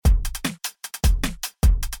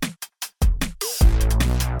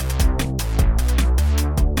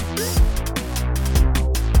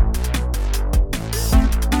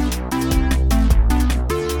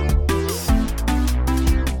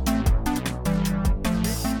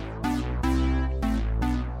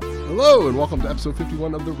Hello and welcome to episode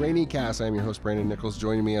 51 of the Rainy Cast. I am your host, Brandon Nichols.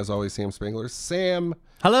 Joining me as always, Sam Spangler. Sam,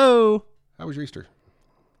 hello. How was your Easter?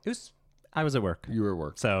 I was at work. You were at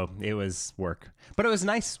work. So it was work. But it was a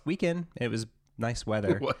nice weekend. It was nice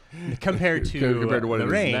weather compared to what the it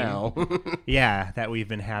rain. Is now. Yeah, that we've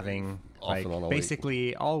been having Off and on all basically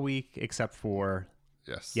week. all week except for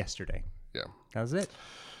Yes. yesterday. Yeah. That was it.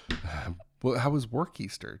 Well, how was work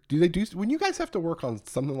Easter? Do they do when you guys have to work on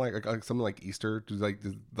something like something like Easter? Does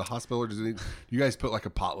the hospital or do you guys put like a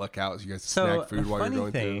potluck out? So you guys snack food while you're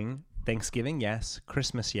going through? Thanksgiving, yes.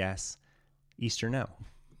 Christmas, yes. Easter, no.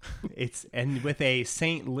 And with a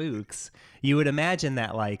St. Luke's, you would imagine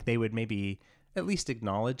that like they would maybe at least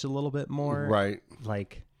acknowledge a little bit more, right?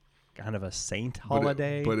 Like kind of a saint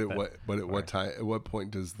holiday. But at what time? At what point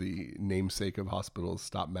does the namesake of hospitals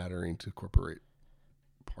stop mattering to corporate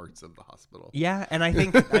parts of the hospital? Yeah, and I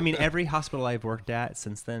think every hospital I've worked at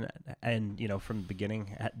since then, and from the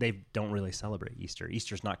beginning, they don't really celebrate Easter.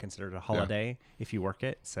 Easter's not considered a holiday if you work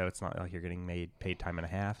it, so it's not like you're getting paid time and a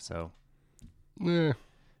half. So,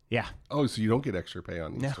 yeah. Oh, so you don't get extra pay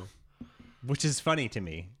on Easter? No. Which is funny to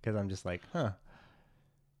me because I'm just like, huh.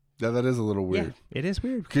 Yeah, that is a little weird. Yeah, it is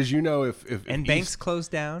weird. Because if banks close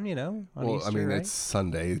down, on Easter, right? It's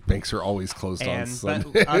Sunday. Banks are always closed on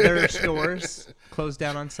Sunday. But other stores close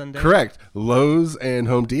down on Sunday. Correct. Lowe's and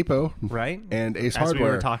Home Depot, right? And Ace As Hardware,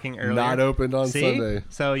 we were talking earlier, not opened on Sunday.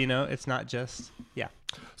 So it's not just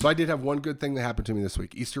So I did have one good thing that happened to me this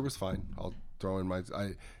week. Easter was fine. I'll throw in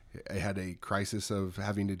I had a crisis of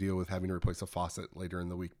having to deal with having to replace a faucet later in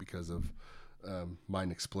the week because of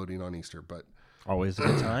mine exploding on Easter, but. Always a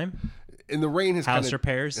good time. And the rain has house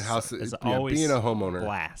repairs is always being a homeowner.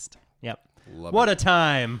 Blast. Yep. What a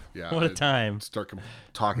time. Yeah. What a time. Start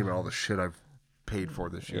talking about all the shit I've paid for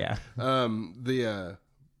this year. Yeah.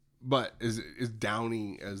 But is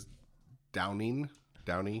Downy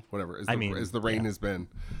whatever as the rain has been.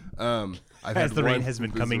 Rain has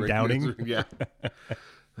been coming downing.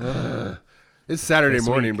 Yeah. It's Saturday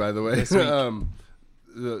morning, by the way.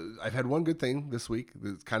 I've had one good thing this week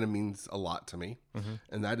that kind of means a lot to me,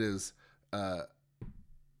 and that is I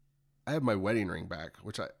have my wedding ring back,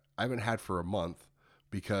 which I haven't had for a month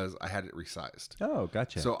because I had it resized. Oh,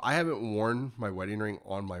 gotcha. So I haven't worn my wedding ring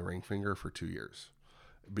on my ring finger for 2 years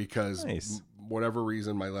because whatever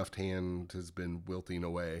reason my left hand has been wilting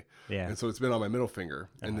away. Yeah. And so it's been on my middle finger,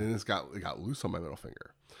 and then it got loose on my middle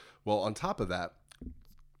finger. Well, on top of that,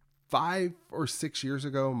 5 or 6 years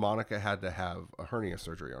ago, Monica had to have a hernia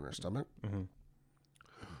surgery on her stomach. Mm-hmm.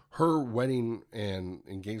 Her wedding and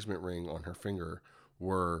engagement ring on her finger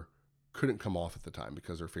couldn't come off at the time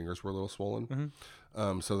because her fingers were a little swollen.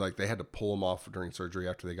 Mm-hmm. So they had to pull them off during surgery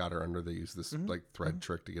after they got her under. They used this thread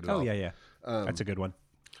trick to get it off. Oh yeah. That's a good one.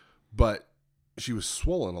 But she was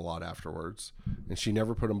swollen a lot afterwards, and she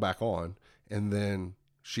never put them back on. And then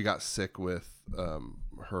she got sick with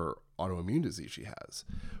her autoimmune disease she has,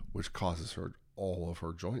 which causes all of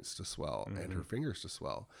her joints to swell and her fingers to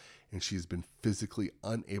swell. And she's been physically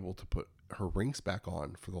unable to put her rings back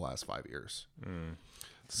on for the last 5 years.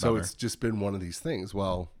 So it's just been one of these things.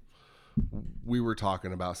 Well, we were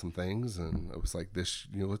talking about some things, and it was like this,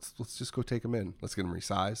 let's just go take them in. Let's get them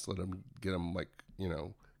resized. Get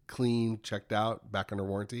them clean, checked out, back under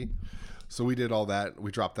warranty. So we did all that.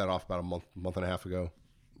 We dropped that off about a month and a half ago.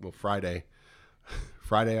 Well, Friday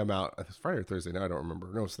I'm out. It's Friday or Thursday now, I don't remember.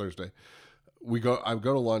 No, it's Thursday. I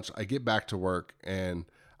go to lunch, I get back to work, and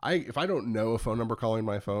if I don't know a phone number calling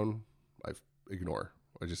my phone, I ignore.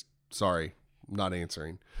 Sorry, not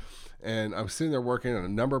answering. And I was sitting there working, and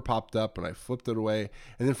a number popped up, and I flipped it away.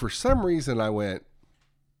 And then for some reason I went,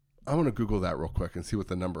 I want to Google that real quick and see what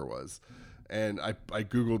the number was. And I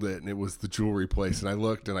Googled it, and it was the jewelry place. And I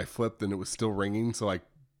looked, and I flipped, and it was still ringing. So I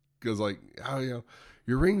was like,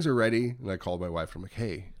 your rings are ready. And I called my wife. I'm like,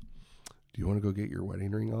 hey, do you want to go get your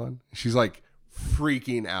wedding ring on? She's like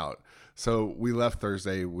freaking out. So we left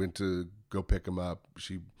Thursday, went to go pick them up.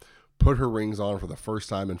 She put her rings on for the first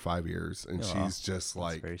time in 5 years. And she's just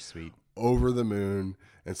very sweet, over the moon.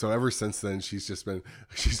 And so ever since then, she's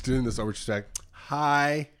doing this over. She's like,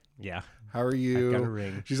 hi. Yeah. How are you? I got a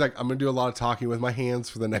ring. She's like, I'm going to do a lot of talking with my hands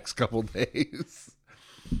for the next couple days.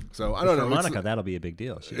 So I don't know. For Monica, that'll be a big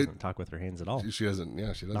deal. She doesn't talk with her hands at all. She doesn't.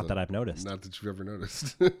 Yeah, she doesn't. Not that I've noticed. Not that you've ever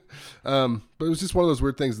noticed. But it was just one of those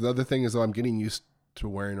weird things. The other thing is, though, I'm getting used to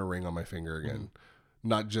wearing a ring on my finger again,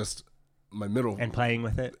 not just my middle. And playing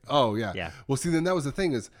with it. Oh yeah. Yeah. Well, see, then that was the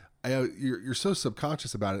thing is, you're so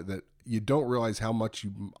subconscious about it that you don't realize how much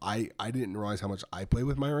I didn't realize how much I play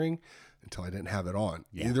with my ring until I didn't have it on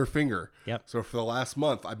either finger. Yep. So for the last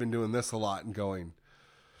month, I've been doing this a lot and going.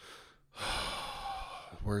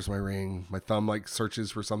 where's my ring? My thumb like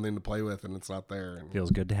searches for something to play with and it's not there. And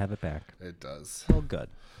Feels good to have it back. it does. Well, good.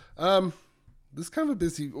 This is kind of a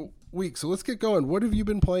busy week, so let's get going. What have you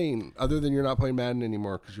been playing other than you're not playing Madden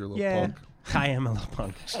anymore because you're a little punk? I am a little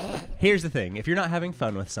punk. Here's the thing. If you're not having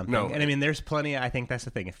fun with something, No. and I mean, there's plenty, I think that's the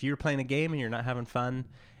thing. If you're playing a game and you're not having fun,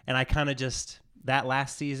 and I kind of just, that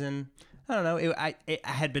last season, I don't know, I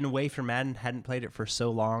had been away from Madden, hadn't played it for so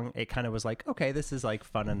long, it kind of was like, okay, this is like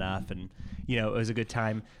fun enough, and, you know, it was a good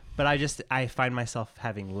time. But I find myself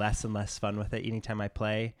having less and less fun with it anytime I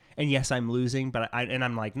play. And yes, I'm losing, but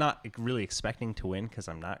I'm like not really expecting to win because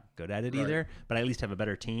I'm not good at it either. But I at least have a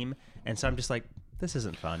better team, and so I'm just like, this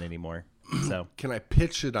isn't fun anymore. So Can I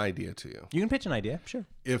pitch an idea to you? you can pitch an idea, sure.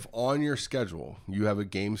 If on your schedule you have a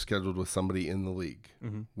game scheduled with somebody in the league,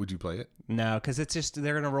 would you play it? No, because it's just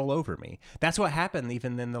they're gonna roll over me. That's what happened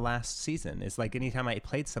even in the last season. It's like anytime I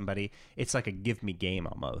played somebody, it's like a give me game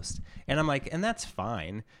almost, and I'm like, and that's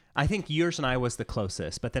fine. I think yours and I was the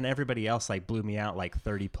closest, but then everybody else like blew me out like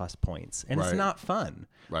 30 plus points, and it's Right. not fun.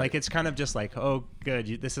 Right. Like it's kind of just like, oh,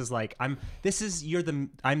 good. This is like I'm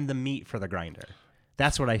the meat for the grinder.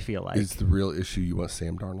 That's what I feel like. Is the real issue you want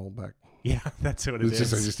Sam Darnold back? Yeah, that's what it It's is.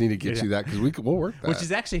 just I just need to get you that because we'll work that. Which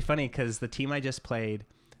is actually funny because the team I just played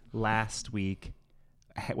last week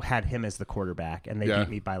had him as the quarterback, and they Yeah. beat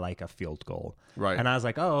me by like a field goal. Right. And I was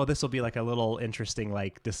like, oh, this will be like a little interesting,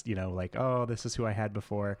 like this, you know, like, oh, this is who I had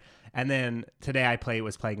before. And then today I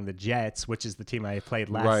was playing the Jets, which is the team I played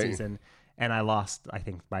last Right. season, and I lost, I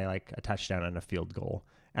think, by like a touchdown and a field goal.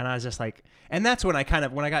 And I was just like, and that's when I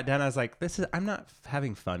when I got done, I was like, I'm not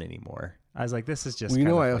having fun anymore. I was like, this is just. Well, you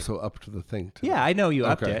know, kind I of also upped the thing too. yeah, I know you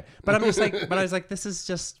upped Okay. it, but I'm just like, but I was like, this is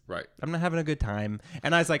just, Right. I'm not having a good time.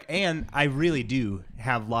 And I was like, and I really do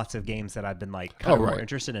have lots of games that I've been like kind of more right.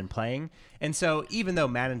 interested in playing. And so even though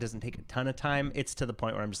Madden doesn't take a ton of time, it's to the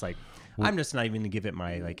point where I'm just like, I'm just not even going to give it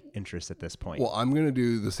my like interest at this point. Well, I'm going to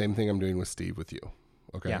do the same thing I'm doing with Steve with you.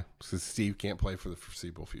 Okay. Yeah. Because Steve can't play for the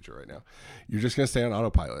foreseeable future right now. You're just going to stay on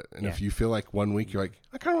autopilot. And if Yeah. you feel like one week you're like,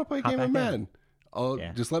 I kind of want to play a game back of in. Madden,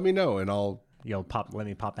 Yeah. just let me know and Let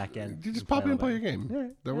me pop back in. you just and pop in a and play little your bit. game. All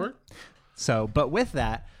right. That work? So, but with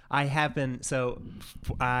that, I downloaded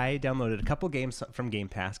a couple games from Game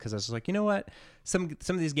Pass because I was like, you know what? Some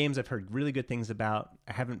of these games I've heard really good things about.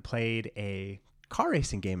 I haven't played a car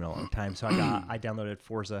racing game in a long time, so I downloaded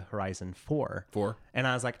Forza Horizon 4. And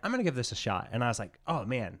I was like, I'm gonna give this a shot. And I was like, oh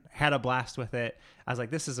man, had a blast with it. I was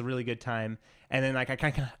like, this is a really good time. And then like I've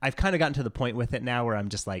kind of gotten to the point with it now where I'm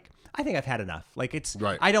just like, I think I've had enough. Like it's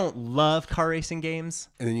Right. I don't love car racing games.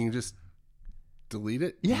 And then you can just delete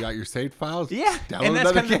it. Yeah. You got your saved files. Yeah, Download and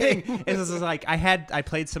that's another kind of the game. thing. Is like I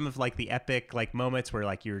played some of like the epic like moments where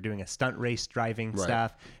like you were doing a stunt race driving Right.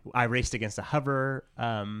 stuff. I raced against a hovercraft.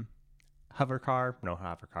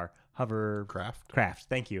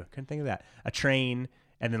 Thank you. Couldn't think of that. A train,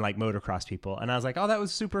 and then like motocross people. And I was like, oh, that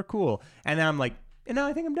was super cool. And then I'm like, and now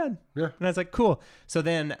I think I'm done. Yeah. And I was like, cool. So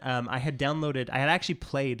then I had actually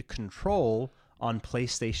played Control on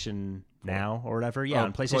PlayStation Now or whatever. Yeah, Oh,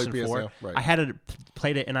 on PlayStation play PS 4. Now, right. I had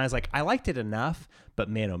played it, and I was like, I liked it enough, but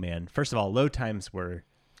man, oh man. First of all, load times were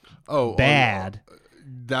bad.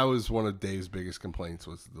 That was one of Dave's biggest complaints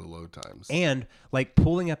was the load times. And like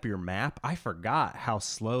pulling up your map, I forgot how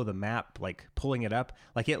slow the map, like pulling it up,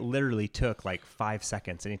 like it literally took like 5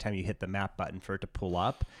 seconds anytime you hit the map button for it to pull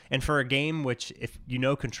up. And for a game, which if you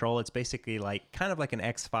know Control, it's basically like kind of like an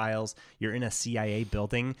X-Files. You're in a CIA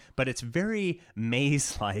building, but it's very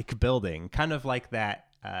maze-like building, kind of like that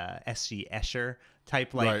S.G. Escher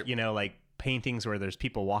type, like, Right. you know, like paintings where there's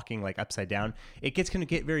people walking like upside down. It gets going to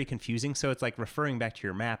get very confusing. So it's like referring back to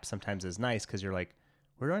your map sometimes is nice because you're like,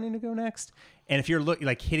 where do I need to go next? And if you're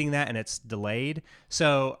like hitting that and it's delayed.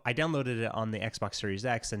 So I downloaded it on the Xbox Series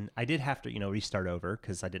X, and I did have to, restart over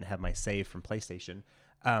because I didn't have my save from PlayStation.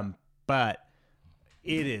 But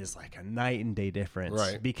it is like a night and day difference,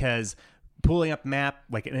 Right. because pulling up map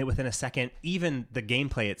like within a second, even the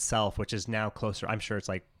gameplay itself, which is now closer, I'm sure it's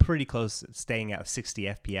like pretty close, staying at 60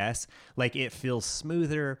 FPS, like it feels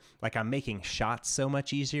smoother, like I'm making shots so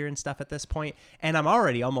much easier and stuff at this point. And I'm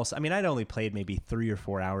already almost, I'd only played maybe 3 or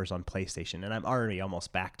 4 hours on PlayStation, and I'm already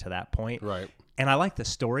almost back to that point. Right. And I like the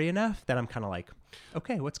story enough that I'm kind of like,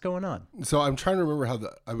 okay, what's going on? So I'm trying to remember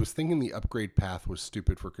I was thinking the upgrade path was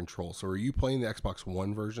stupid for Control. So are you playing the Xbox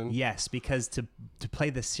One version? Yes, because to play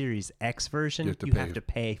the Series X version, you have to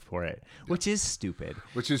pay for it, which is stupid.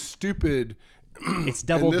 Which is stupid. It's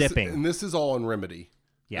double dipping. And this is all on Remedy.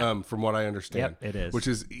 Yeah. From what I understand. Yep, it is. Which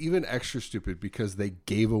is even extra stupid because they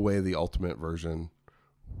gave away the Ultimate version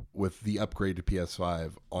with the upgrade to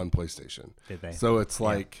PS5 on PlayStation. Did they? So it's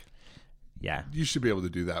like, Yeah. you should be able to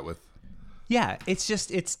do that with Yeah,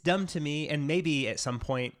 it's dumb to me, and maybe at some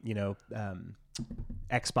point,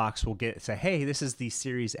 Xbox will say, "Hey, this is the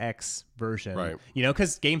Series X version," Right.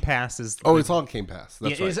 Because Game Pass is. It's on Game Pass.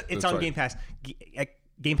 That's right. It's on Game Pass.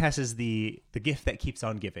 Game Pass is the gift that keeps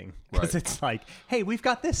on giving, because it's like, hey, we've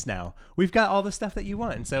got this now. We've got all the stuff that you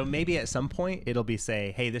want. And so maybe at some point it'll be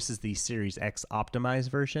say, hey, this is the Series X optimized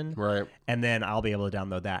version, right? And then I'll be able to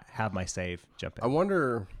download that, have my save, jump in. I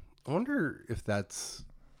wonder if that's.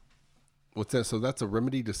 What's that? So that's a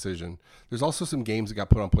Remedy decision. There's also some games that got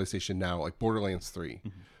put on PlayStation Now, like Borderlands 3,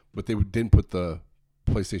 but they didn't put the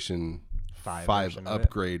PlayStation 5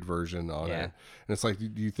 upgrade version on it. And it's like, do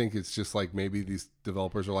you think it's just like maybe these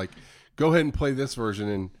developers are like, go ahead and play this version,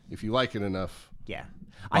 and if you like it enough,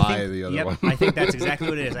 buy the other one? I think that's exactly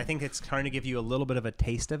what it is. I think it's trying to give you a little bit of a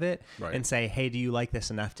taste of it and say, hey, do you like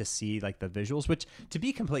this enough to see like the visuals? Which, to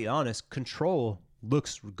be completely honest, Control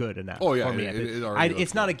looks good enough. Oh yeah, for me.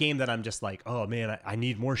 it's not a game that I'm just like, oh man, I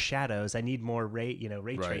need more shadows. I need more ray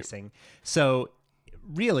tracing. So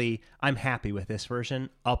really, I'm happy with this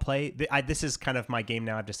version. I'll play. This is kind of my game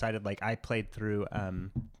now. I've decided. Like I played through. I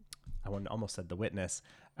almost said The Witness.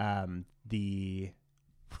 The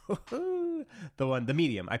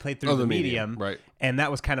Medium. I played through the Medium, right? And that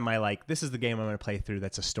was kind of my like, this is the game I'm going to play through.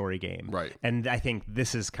 That's a story game, right? And I think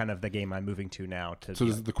this is kind of the game I'm moving to now. So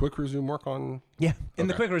does the quick resume work on? Yeah,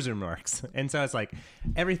 the quick resume works, and so it's like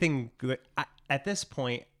everything. At this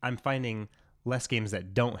point, I'm finding less games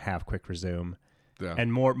that don't have quick resume. Yeah.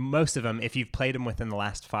 And most of them, if you've played them within the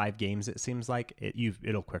last 5 games, it seems like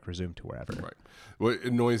it'll quick resume to wherever. Right. What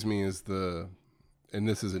annoys me is and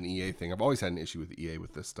this is an EA thing. I've always had an issue with EA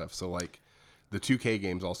with this stuff. So like the 2K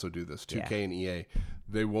games also do this. 2K and EA,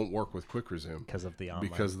 they won't work with quick resume because of the online.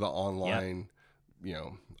 Because the online,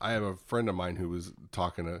 I have a friend of mine who was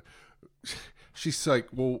talking to. She's like,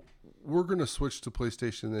 well, we're going to switch to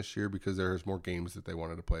PlayStation this year because there's more games that they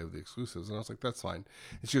wanted to play with the exclusives. And I was like, that's fine.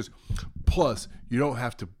 And she goes, plus, you don't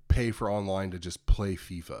have to pay for online to just play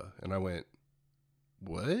FIFA. And I went,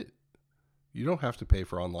 what? You don't have to pay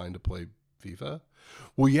for online to play FIFA?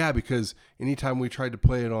 Well, yeah, because anytime we tried to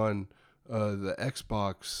play it on the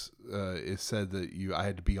Xbox, it said that he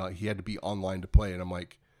had to be online to play. And I'm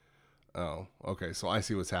like, oh, okay. So I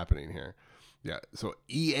see what's happening here. Yeah. So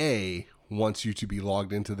EA wants you to be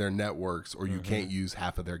logged into their networks or you can't use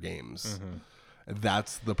half of their games.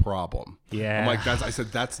 That's the problem. Yeah. I'm like,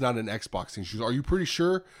 that's not an Xbox thing. She goes, are you pretty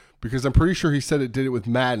sure? Because I'm pretty sure he said it did it with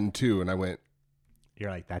Madden too. And I went, you're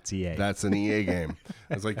like, that's EA. That's an EA game.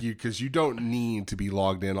 I was like, because you don't need to be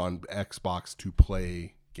logged in on Xbox to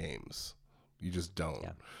play games. You just don't.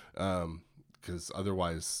 Because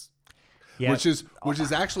otherwise... Yeah. Which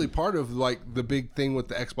is actually part of like the big thing with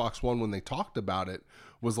the Xbox One when they talked about it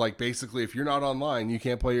was like basically if you're not online you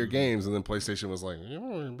can't play your games, and then PlayStation was like, you don't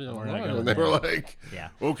want to be online, and they were like,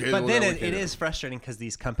 okay. But then it is frustrating because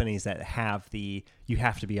these companies that have you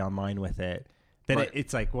have to be online with it, then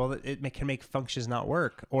it's like, well, it can make functions not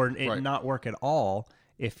work or it not work at all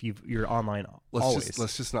if you're online always.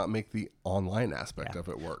 Let's just not make the online aspect of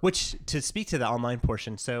it work. Which, to speak to the online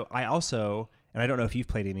portion, so I also. And I don't know if you've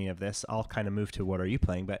played any of this. I'll kind of move to what are you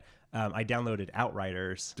playing, but I downloaded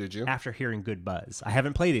Outriders. Did you? After hearing good buzz. I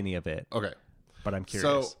haven't played any of it. Okay. But I'm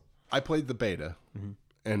curious. So I played the beta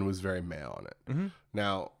and was very meh on it.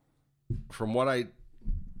 Now, from what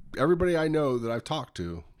everybody I know that I've talked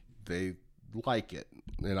to, they like it.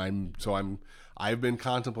 And I've been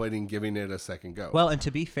contemplating giving it a second go. Well, and to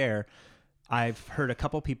be fair, I've heard a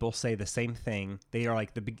couple people say the same thing. They are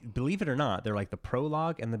like, believe it or not, they're like the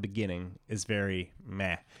prologue and the beginning is very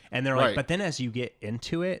meh. And they're like, but then as you get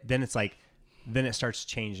into it, then it's like, then it starts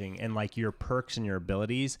changing and like your perks and your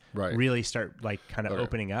abilities really start like kind of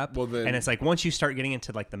opening up. Well, then, and it's like once you start getting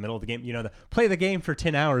into like the middle of the game, play the game for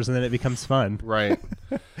 10 hours and then it becomes fun. Right.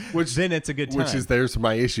 Which then it's a good time. Which there's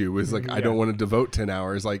my issue is like, I don't want to devote 10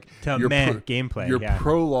 hours. Like to your gameplay. Your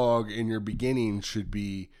prologue and your beginning should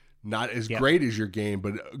be not as great as your game,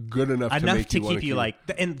 but good enough to make you keep you like,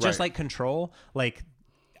 and just like Control, like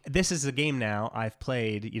this is a game now I've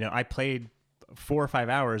played, I played 4 or 5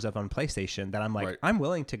 hours of on PlayStation that I'm like, I'm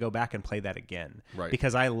willing to go back and play that again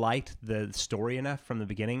because I liked the story enough from the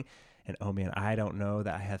beginning. And oh man, I don't know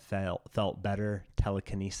that I have felt better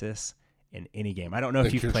telekinesis in any game. I don't know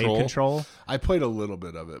if you've played Control. I played a little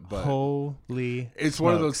bit of it, but it's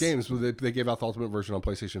one of those games where they gave out the ultimate version on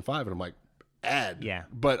PlayStation 5 and I'm like,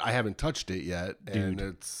 but I haven't touched it yet, and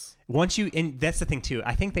it's and that's the thing too.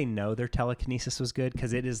 I think they know their telekinesis was good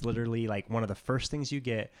because it is literally like one of the first things you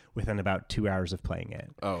get within about 2 hours of playing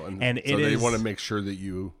it. Oh, and so they want to make sure that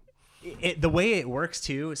you The way it works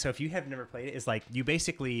too. So if you have never played it, is like you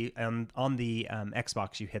basically on the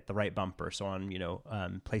Xbox you hit the right bumper. So on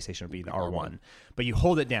PlayStation would be the R1, but you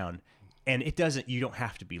hold it down, and it doesn't. You don't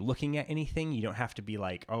have to be looking at anything. You don't have to be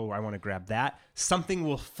like, oh, I want to grab that. Something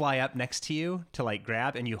will fly up next to you to like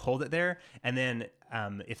grab, and you hold it there, and then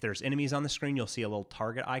if there's enemies on the screen, you'll see a little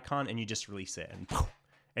target icon, and you just release it, and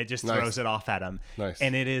it just throws it off at them. Nice.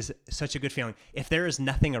 And it is such a good feeling. If there is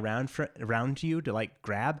nothing around you to like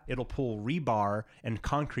grab, it'll pull rebar and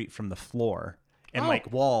concrete from the floor and like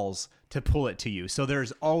walls to pull it to you. So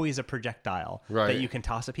there's always a projectile that you can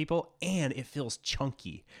toss at people, and it feels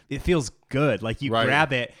chunky. It feels good. Like you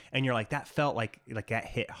grab it and you're like, that felt like that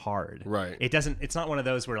hit hard. Right. It's not one of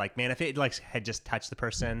those where like, man, if it like had just touched the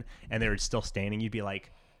person and they were still standing, you'd be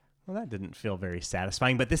like, well, that didn't feel very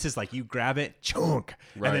satisfying. But this is like you grab it, chunk,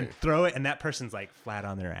 and then throw it, and that person's like flat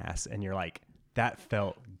on their ass, and you're like, that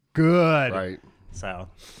felt good. Right. So,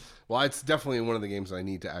 well, it's definitely one of the games I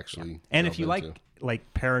need to actually. And if you like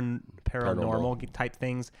paranormal type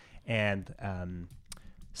things, and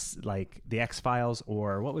like the X-Files,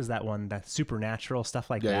 or what was that one, that supernatural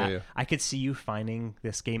stuff like that, I could see you finding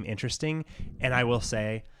this game interesting. And I will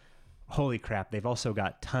say, holy crap, they've also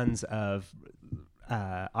got tons of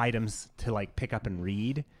items to like pick up and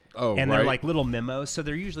read. And they're like little memos, so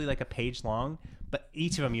they're usually like a page long, but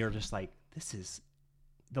each of them you're just like,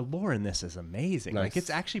 the lore in this is amazing. Nice. Like it's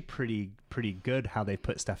actually pretty good how they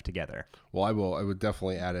put stuff together. Well, I would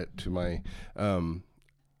definitely add it to my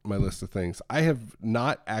my list of things. I have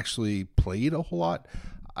not actually played a whole lot.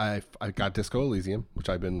 I got Disco Elysium, which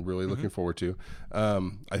I've been really looking forward to.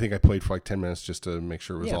 I think I played for like 10 minutes just to make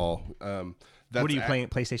sure it was all. What are you playing?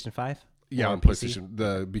 PlayStation 5? Yeah, on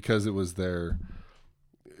PlayStation. Because it was their.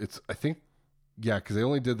 It's I think. Yeah, because they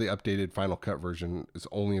only did the updated Final Cut version. It's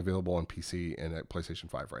only available on PC and at PlayStation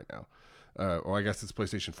 5 right now. Or I guess it's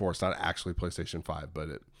PlayStation 4. It's not actually PlayStation 5, but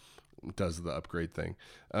it does the upgrade thing.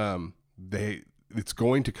 It's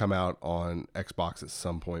going to come out on Xbox at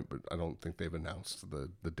some point, but I don't think they've announced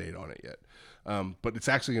the date on it yet. But it's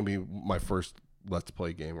actually going to be my first Let's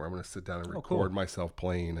Play game where I'm going to sit down and record myself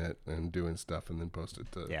playing it and doing stuff and then post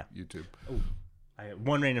it to YouTube.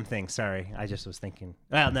 One random thing. Sorry, I just was thinking.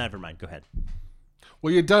 Well, never mind. Go ahead.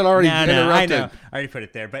 Well, you're done already. No, I know. I already put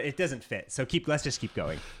it there, but it doesn't fit. So let's just keep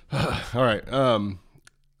going. All right.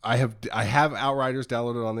 I have Outriders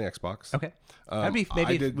downloaded on the Xbox. Okay. That'd be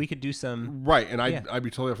maybe if we could do some. Right, and I'd be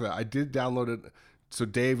totally up for that. I did download it. So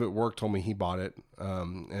Dave at work told me he bought it,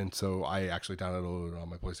 and so I actually downloaded it on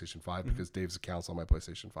my PlayStation 5 because Dave's account's on my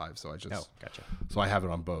PlayStation 5. So I just gotcha. So I have it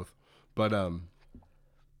on both. But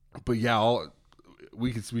yeah,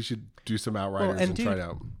 we should do some Outriders and try it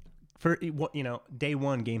out. For day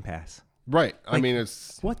one Game Pass. Right. Like, I mean,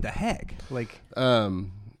 it's what the heck? Like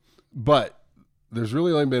but there's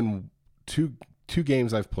really only been two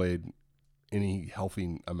games I've played any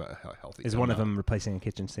healthy Is one of them replacing a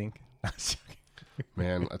kitchen sink?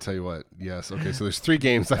 Man, I tell you what. Yes. Okay, so there's 3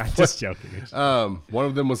 games I'm just joking. One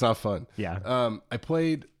of them was not fun. Yeah.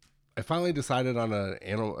 I finally decided on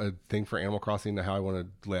a thing for Animal Crossing how I want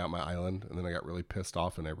to lay out my island, and then I got really pissed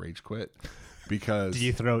off and I rage quit. Because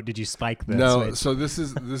did you spike the switch? So this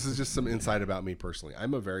is just some insight about me personally.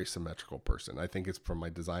 I'm a very symmetrical person. I think it's from my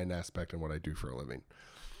design aspect and what I do for a living.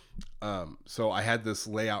 So I had this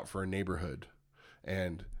layout for a neighborhood,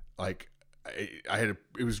 and like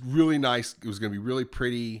it was really nice. It was going to be really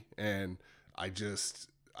pretty, and I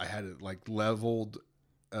had it like leveled.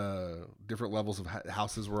 Different levels of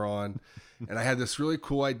houses were on, and I had this really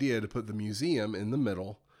cool idea to put the museum in the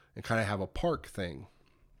middle and kind of have a park thing.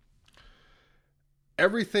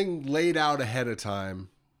 Everything laid out ahead of time,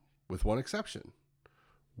 with one exception,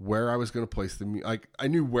 where I was going to place I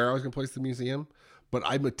knew where I was going to place the museum, but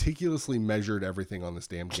I meticulously measured everything on this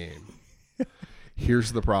damn game.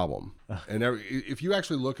 Here's the problem, and if you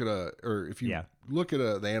actually look at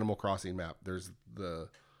the Animal Crossing map, there's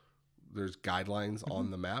guidelines on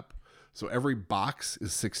the map, so every box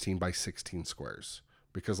is 16 by 16 squares,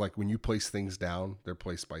 because like when you place things down, they're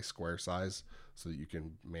placed by square size so that you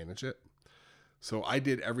can manage it. So I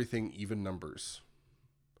did everything even numbers.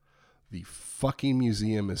 The fucking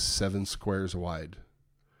museum is 7 squares wide,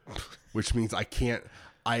 which means I can't.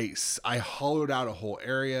 I hollowed out a whole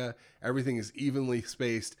area. Everything is evenly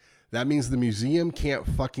spaced. That means the museum can't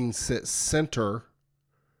fucking sit center.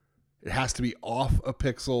 It has to be off a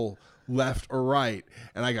pixel left or right.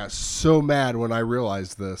 And I got so mad when I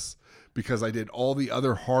realized this, because I did all the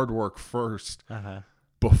other hard work first.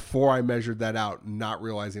 Before I measured that out, not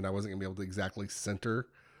realizing I wasn't going to be able to exactly center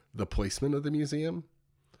the placement of the museum.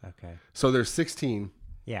 Okay. So there's 16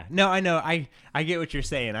 Yeah. No, I know. I get what you're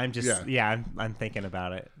saying. I'm just Yeah. I'm thinking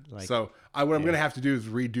about it. Like, So what I'm gonna have to do is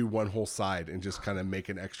redo one whole side and just kind of make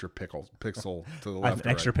an extra pixel to the left.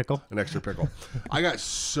 an extra pickle. An extra pickle. I got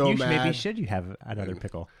so You mad. maybe should you have another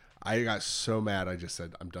pickle? I got so mad. I just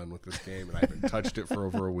said I'm done with this game, and I haven't touched it for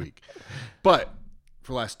over a week. But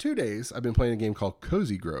for the last 2 days, I've been playing a game called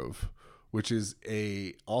Cozy Grove, which is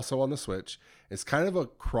also on the Switch. It's kind of a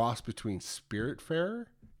cross between Spiritfarer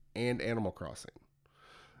and Animal Crossing.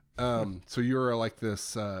 So you're like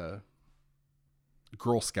this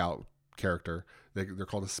Girl Scout character. They're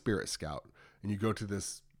called a Spirit Scout, and you go to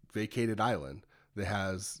this vacated island that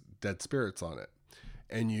has dead spirits on it,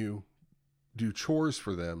 and you do chores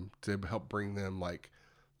for them to help bring them like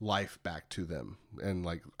life back to them. And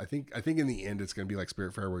like I think in the end it's going to be like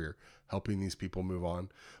Spiritfarer, where you're helping these people move on.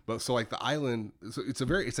 But so like the island, so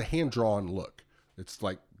it's a hand drawn look. It's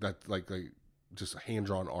like that, like just hand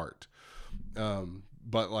drawn art.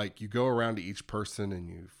 But like you go around to each person and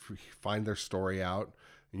you find their story out,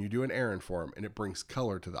 and you do an errand for them, and it brings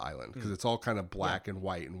color to the island because it's all kind of black and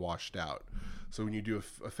white and washed out. So when you do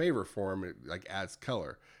a favor for them, it like adds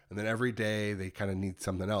color. And then every day they kind of need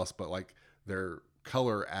something else, but like their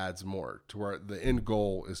color adds more to where the end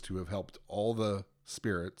goal is to have helped all the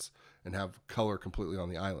spirits and have color completely on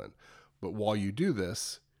the island. But while you do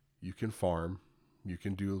this, you can farm, you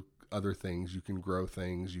can do other things, you can grow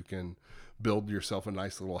things, you can build yourself a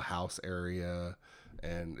nice little house area.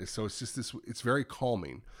 And so it's just this, it's very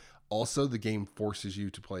calming. Also, the game forces you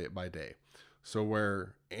to play it by day. So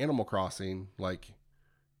where Animal Crossing, like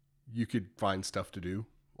you could find stuff to do.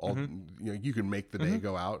 You can make the day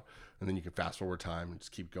go out, and then you can fast forward time and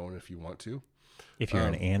just keep going if you want to. If you're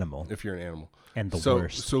an animal. If you're an animal. And the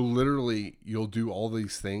worst. So literally you'll do all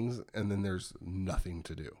these things and then there's nothing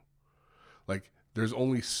to do. Like there's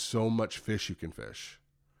only so much fish you can fish.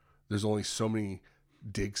 There's only so many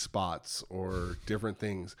dig spots or different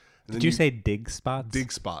things. And Did you say dig spots?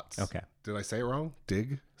 Dig spots. Okay. Did I say it wrong?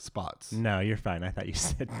 Dig spots. No, you're fine. I thought you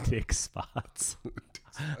said dig spots.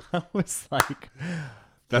 I was like,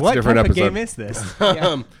 that's what a different type episode. of game is this?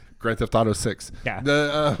 Yeah. Grand Theft Auto 6.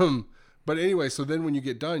 Yeah. But anyway, so then when you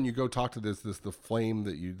get done, you go talk to the flame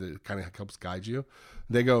that kind of helps guide you.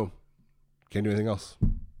 They go, can't do anything else.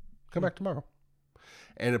 Come back tomorrow.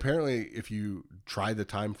 And apparently, if you try the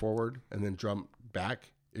time forward and then jump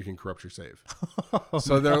back, it can corrupt your save.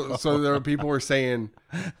 So there are people who are saying,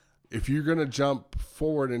 if you're gonna jump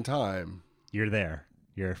forward in time, You're there.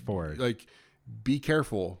 You're forward. like be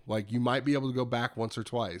careful. Like you might be able to go back once or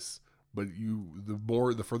twice, but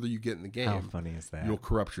the further you get in the game, How funny is that? you'll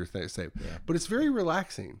corrupt your save. Yeah. But it's very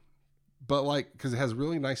relaxing. But like, because it has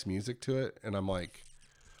really nice music to it, and I'm like,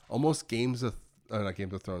 almost not Games of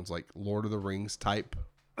Thrones, like Lord of the Rings type,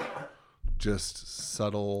 just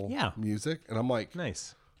subtle music, and I'm like,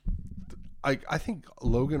 Nice. I think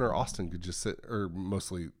Logan or Austin could just sit, or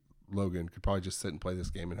mostly Logan could probably just sit and play this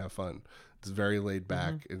game and have fun. It's very laid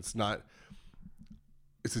back. It's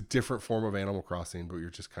a different form of Animal Crossing, but you're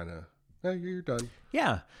just kind of, you're done.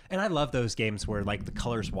 Yeah. And I love those games where like the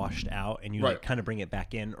color's washed out and you like Right. kind of bring it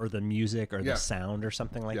back in, or the music or the sound or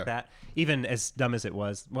something like Yeah. that. Even as dumb as it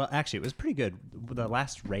was. Well, actually it was pretty good. The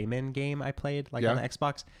last Rayman game I played on the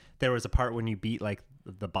Xbox, there was a part when you beat like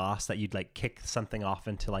the boss that you'd like kick something off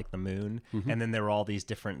into like the moon, and then there were all these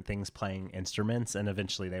different things playing instruments, and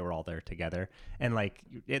eventually they were all there together. And like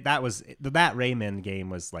that Rayman game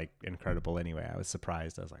was like incredible anyway. I was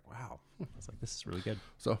surprised. I was like, wow. I was like, this is really good.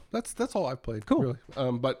 So that's all I've played. Cool.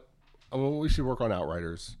 Really. But we should work on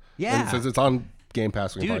Outriders. Yeah. And since it's on Game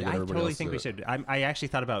Pass, we can Dude, probably get I everybody totally else think to we do it. should. I actually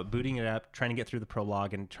thought about booting it up, trying to get through the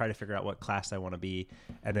prologue and try to figure out what class I want to be,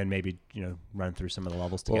 and then maybe, run through some of the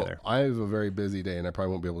levels together. Well, I have a very busy day, and I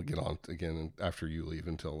probably won't be able to get on again after you leave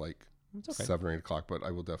until like okay. 7 or 8 o'clock, but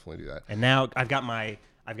I will definitely do that. And now I've got my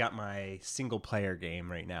single player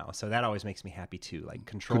game right now, so that always makes me happy too. Like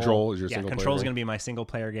Control is your single player Control is game? going to be my single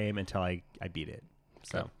player game until I beat it.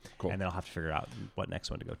 So Okay, cool. And then I'll have to figure out what next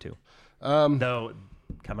one to go to. Though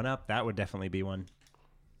coming up, that would definitely be one.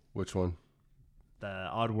 Which one? The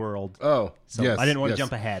Oddworld. Oh, So yes. I didn't want to yes.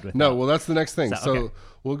 jump ahead with No, that. well, that's the next thing. So okay.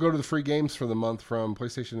 we'll go to the free games for the month from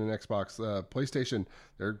PlayStation and Xbox. PlayStation,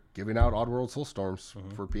 they're giving out Oddworld Soulstorms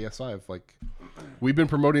for PS5. Like, we've been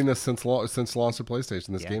promoting this since launch of PlayStation.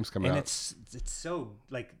 This game's coming and out. it's so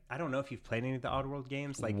like, I don't know if you've played any of the Oddworld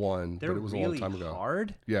games. Like One, they're but it was really a long time ago.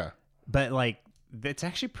 hard, Yeah. but like it's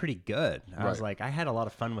actually pretty good. I was Right. like, I had a lot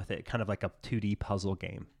of fun with it, kind of like a 2D puzzle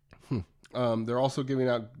game. They're also giving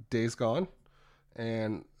out Days Gone.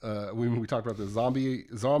 And we talked about the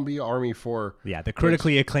Zombie Army 4. Yeah, the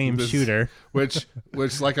critically acclaimed shooter. Which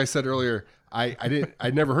like I said earlier,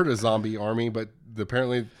 I'd never heard of Zombie Army, but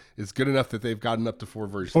apparently it's good enough that they've gotten up to 4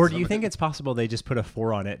 versions. Or do you think it's possible they just put a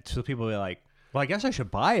 4 on it so people will be like, well, I guess I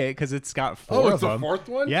should buy it because it's got 4 of them. Oh, it's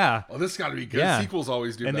the 4th one? Yeah. Oh, this got to be good. Yeah. Sequels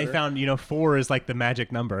always do and better. they found, 4 is like the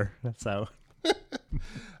magic number. So...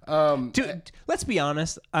 let's be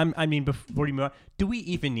honest. Before you move on, do we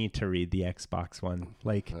even need to read the Xbox one?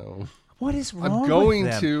 Like, No. what is wrong? I'm going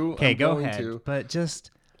with them? to. Okay, I'm go going ahead. to. But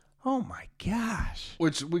just, oh my gosh.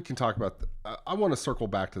 Which we can talk about. I want to circle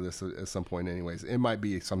back to this at some point anyways. It might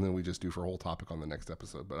be something we just do for a whole topic on the next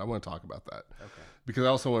episode, but I want to talk about that. Okay. Because I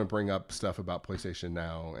also want to bring up stuff about PlayStation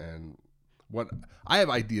Now and what I have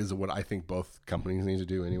ideas of what I think both companies need to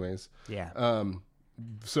do anyways. Yeah.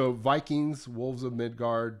 So Vikings, Wolves of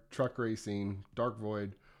Midgard, Truck Racing, Dark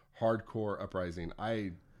Void, Hardcore Uprising.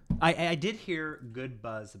 I did hear good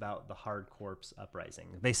buzz about the Hardcore Uprising.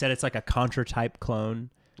 They said it's like a Contra type clone.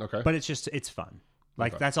 Okay. But it's fun.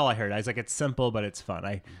 Like that's all I heard. I was like, it's simple, but it's fun.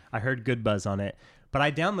 I heard good buzz on it. But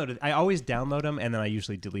I always download them and then I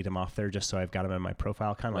usually delete them off there just so I've got them in my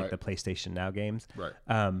profile, kind of like the PlayStation Now games.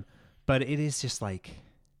 Right. But it is just like,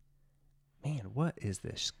 man, what is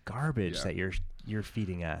this garbage that you're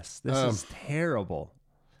feeding us? This is terrible.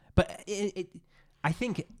 But I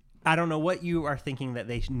think, I don't know what you are thinking that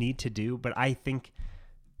they need to do, but I think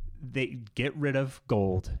they get rid of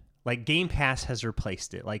gold. Like Game Pass has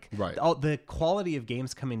replaced it. Like all the quality of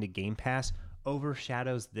games coming to Game Pass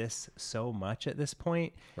overshadows this so much at this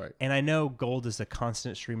point. Right. And I know gold is a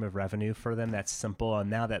constant stream of revenue for them. That's simple.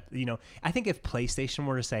 And now that, I think if PlayStation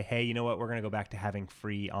were to say, hey, you know what, we're going to go back to having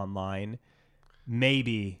free online,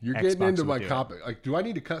 maybe you're Xbox getting into would my do topic. Like, do I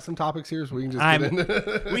need to cut some topics here so we can just get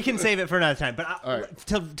into we can save it for another time. But right.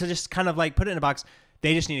 to just kind of like put it in a box,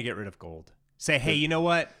 they just need to get rid of gold. Say, hey, you know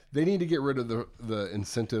what? They need to get rid of the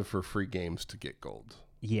incentive for free games to get gold.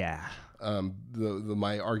 Yeah.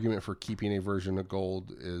 My argument for keeping a version of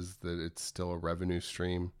gold is that it's still a revenue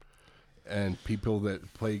stream, and people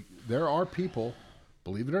that play, there are people,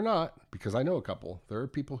 believe it or not, because I know a couple, there are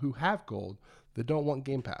people who have gold that don't want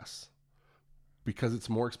Game Pass because it's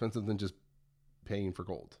more expensive than just paying for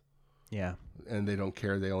gold. Yeah. And they don't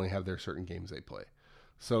care. They only have their certain games they play.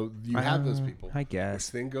 So you have those people. I guess.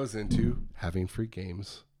 Which then goes into having free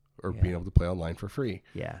games or being able to play online for free.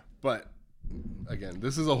 Yeah. But again,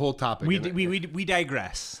 this is a whole topic. We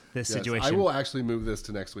digress this situation. I will actually move this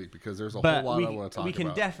to next week because there's a whole lot I want to talk about. We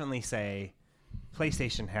can definitely say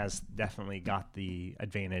PlayStation has definitely got the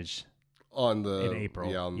advantage on the in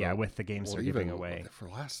April. With the games they're giving away. For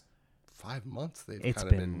the last 5 months, they've kind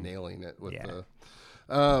of been nailing it with the.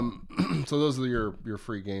 So those are your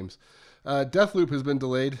free games. Deathloop has been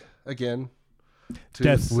delayed again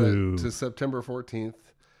to September 14th.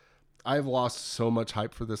 I've lost so much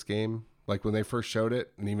hype for this game. Like when they first showed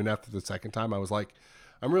it, and even after the second time, I was like,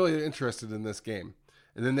 I'm really interested in this game.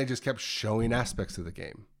 And then they just kept showing aspects of the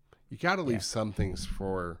game. You got to leave some things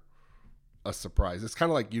for a surprise. It's kind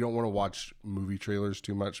of like you don't want to watch movie trailers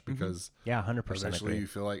too much because 100% eventually you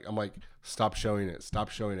feel like, I'm like, stop showing it. Stop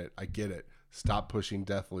showing it. I get it. Stop pushing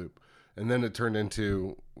Deathloop. And then it turned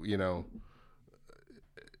into,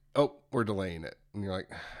 oh, we're delaying it. And you're like,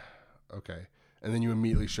 okay. And then you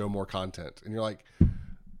immediately show more content. And you're like,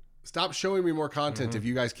 stop showing me more content if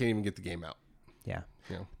you guys can't even get the game out. Yeah.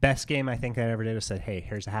 Best game I think I ever did was said, hey,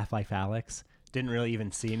 here's a Half-Life Alyx. Didn't really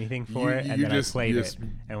even see anything for it. And then I played it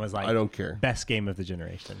and was like, I don't care. Best game of the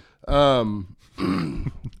generation.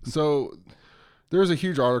 So there's a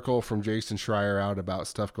huge article from Jason Schreier out about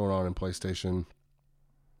stuff going on in PlayStation.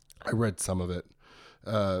 I read some of it.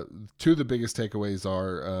 Two of the biggest takeaways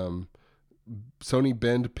are Sony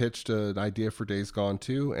Bend pitched an idea for Days Gone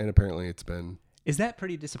 2, and apparently it's been... Is that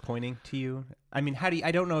pretty disappointing to you? I mean,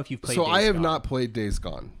 I don't know if you've played Days Gone. So I have Gone. not played Days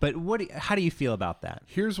Gone. But how do you feel about that?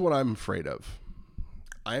 Here's what I'm afraid of.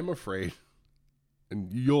 I am afraid,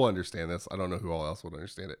 and you'll understand this. I don't know who all else would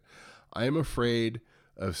understand it. I am afraid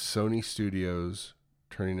of Sony Studios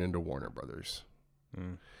turning into Warner Brothers,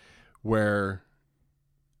 where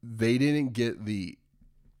they didn't get the...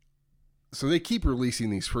 So they keep releasing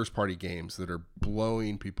these first-party games that are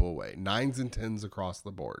blowing people away. 9s and 10s across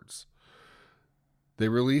the boards. They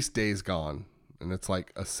released Days Gone, and it's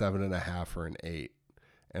like a 7.5 or an 8.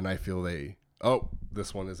 And I feel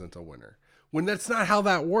this one isn't a winner. When that's not how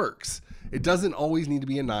that works. It doesn't always need to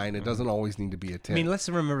be a 9. It doesn't always need to be a 10. I mean, let's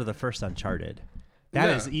remember the first Uncharted. That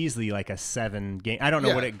is easily like a 7 game. I don't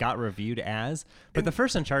know what it got reviewed as, but the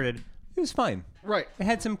first Uncharted, it was fine. Right. It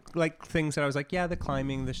had some like things that I was like, the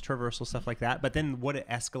climbing, this traversal stuff like that. But then what it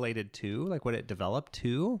escalated to, like what it developed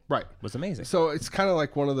to, right, was amazing. So it's kind of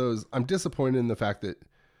like one of those. I'm disappointed in the fact that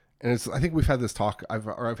And I think we've had this talk.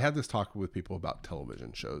 I've had this talk with people about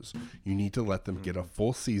television shows. You need to let them get a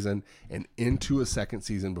full season and into a second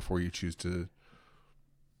season before you choose to,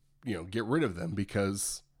 get rid of them,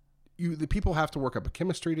 because the people have to work up a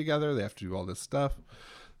chemistry together. They have to do all this stuff.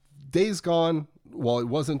 Days Gone, while it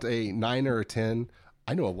wasn't a 9 or a 10,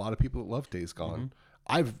 I know a lot of people that love Days Gone. Mm-hmm.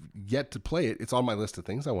 I've yet to play it. It's on my list of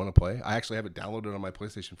things I want to play. I actually have it downloaded on my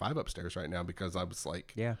PlayStation 5 upstairs right now because I was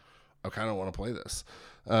like, I kind of want to play this.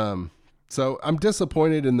 So I'm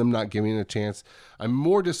disappointed in them not giving it a chance. I'm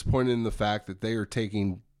more disappointed in the fact that they are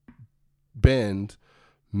taking Bend,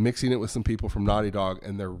 mixing it with some people from Naughty Dog,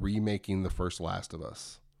 and they're remaking the first Last of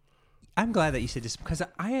Us. I'm glad that you said this, because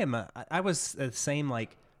I was the same,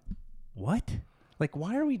 like, what? Like,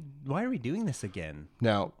 why are we doing this again?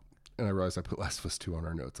 Now, and I realized I put Last of Us 2 on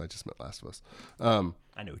our notes. I just meant Last of Us.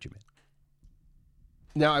 I know what you meant.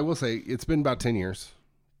 Now, I will say it's been about 10 years.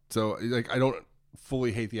 So, like, I don't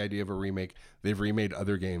fully hate the idea of a remake. They've remade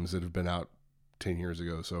other games that have been out 10 years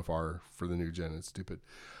ago so far for the new gen. It's stupid.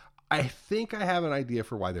 I think I have an idea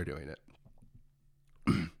for why they're doing it.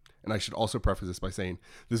 And I should also preface this by saying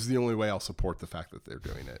this is the only way I'll support the fact that they're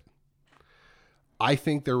doing it. I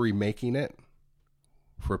think they're remaking it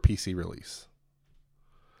for a PC release,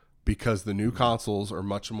 because the new consoles are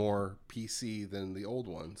much more PC than the old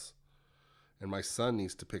ones. And my son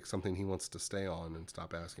needs to pick something he wants to stay on and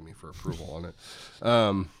stop asking me for approval on it.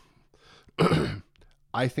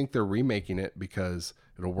 I think they're remaking it because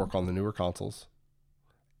it'll work on the newer consoles,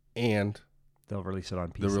 and they'll release it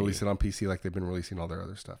on PC. They'll release it on PC like they've been releasing all their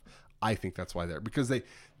other stuff. I think that's why because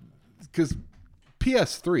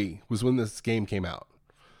PS3 was when this game came out.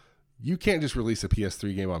 You can't just release a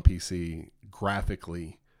PS3 game on PC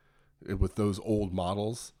graphically with those old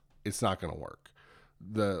models. It's not going to work.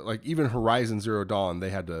 Even Horizon Zero Dawn, they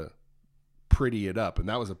had to pretty it up, and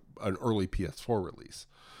that was an early PS4 release.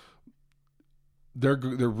 They're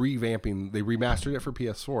revamping. They remastered it for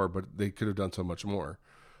PS4, but they could have done so much more.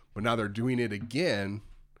 But now they're doing it again.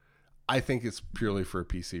 I think it's purely for a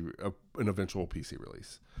PC, an eventual PC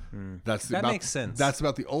release. That makes sense. That's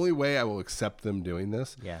about the only way I will accept them doing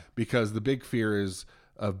this. Yeah. Because the big fear is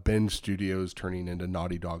of Bend Studios turning into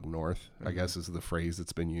Naughty Dog North, I guess is the phrase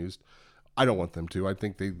that's been used. I don't want them to. I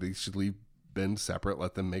think they should leave Bend separate,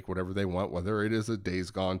 let them make whatever they want, whether it is a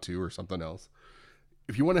Days Gone 2 or something else.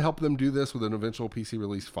 If you want to help them do this with an eventual PC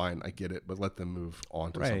release, fine, I get it, but let them move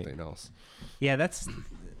on to something else. Yeah, that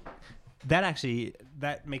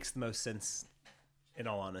makes the most sense, in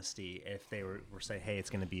all honesty, if they were saying, hey, it's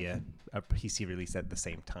going to be a PC release at the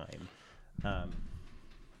same time.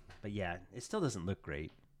 But yeah, it still doesn't look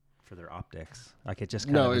great for their optics. Like, it just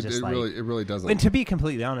kind of just it really doesn't. And to be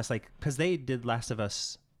completely honest, like, because they did Last of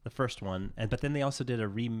Us, the first one, but then they also did a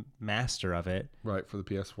remaster of it. Right, for the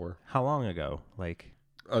PS4. How long ago? Like,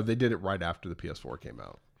 they did it right after the PS4 came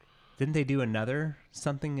out. Didn't they do another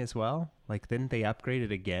something as well? Like, didn't they upgrade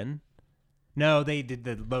it again? No, they did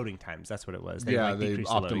the loading times. That's what it was. They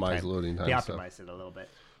optimized loading times. They optimized it a little bit.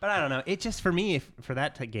 But I don't know. It just, for me, for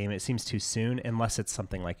that game, it seems too soon, unless it's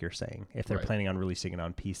something like you're saying, if they're planning on releasing it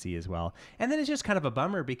on PC as well. And then it's just kind of a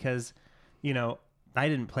bummer because, I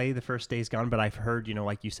didn't play the first Days Gone, but I've heard,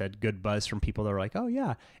 like you said, good buzz from people that are like, oh,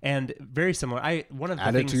 yeah. And very similar.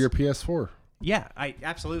 Add it to your PS4. Yeah,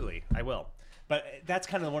 absolutely. I will. But that's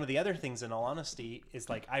kind of one of the other things, in all honesty, is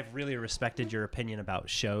like, I've really respected your opinion about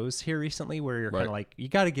shows here recently, where you're kind of like, you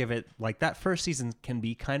got to give it, like, that first season can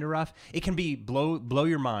be kind of rough. It can be blow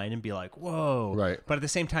your mind and be like, whoa. Right. But at the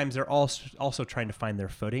same time, they're also trying to find their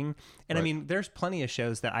footing. And I mean, there's plenty of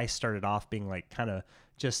shows that I started off being like, kind of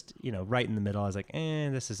just, right in the middle. I was like,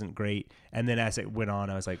 this isn't great. And then as it went on,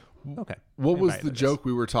 I was like, okay. What was the joke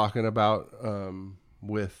we were talking about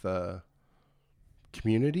with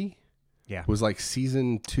Community? Yeah. Was like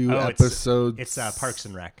season 2 episode. It's Parks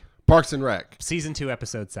and Rec. Parks and Rec. Season 2,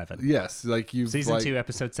 episode 7. Yes. Like Season 2,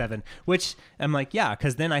 episode 7. Which I'm like, yeah,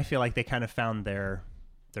 because then I feel like they kind of found their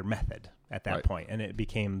method at that point, and it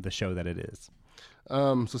became the show that it is.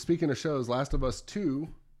 So speaking of shows, Last of Us 2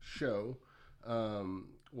 show,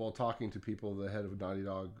 while talking to people, the head of Naughty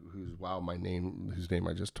Dog, whose name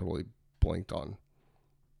I just totally blanked on.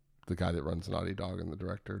 The guy that runs Naughty Dog and the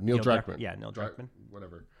director. Neil Druckmann. Neil Druckmann.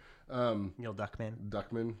 Whatever. Neil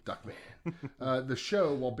Duckman. The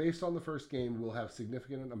show, while based on the first game, will have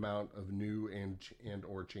significant amount of new and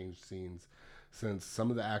or changed scenes, since some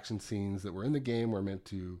of the action scenes that were in the game were meant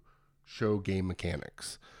to show game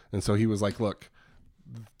mechanics. And so he was like, look,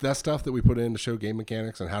 that stuff that we put in to show game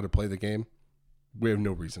mechanics and how to play the game, we have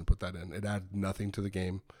no reason to put that in. It added nothing to the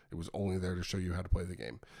game. It was only there to show you how to play the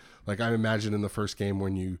game. Like, I imagine in the first game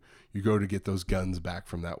when you go to get those guns back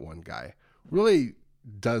from that one guy, really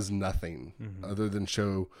does nothing other than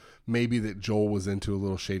show maybe that Joel was into a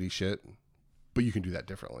little shady shit, but you can do that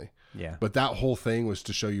differently. Yeah. But that whole thing was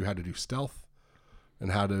to show you how to do stealth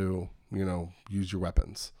and how to, use your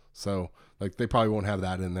weapons. So like they probably won't have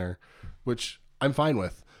that in there, which I'm fine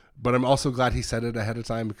with. But I'm also glad he said it ahead of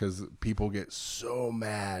time because people get so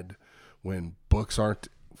mad when books aren't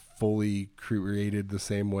fully created the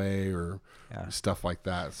same way or stuff like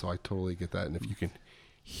that. So I totally get that. And if you can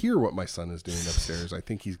hear what my son is doing upstairs, I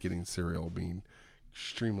think he's getting cereal being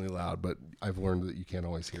extremely loud, but I've learned that you can't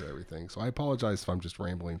always hear everything. So I apologize if I'm just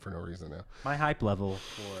rambling for no reason now. My hype level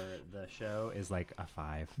for the show is like a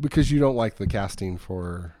 5. Because you don't like the casting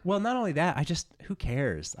for... Well, not only that, who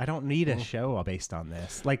cares? I don't need a show based on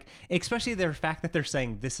this. Like, especially the fact that they're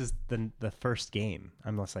saying this is the first game.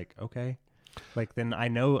 I'm just like, okay. Like, then I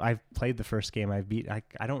know I've played the first game.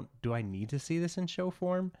 Do I need to see this in show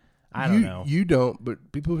form? I don't know. You don't,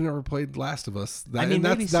 but people who've never played Last of Us,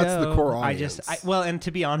 that's so. the core audience. And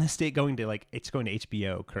to be honest, it's going to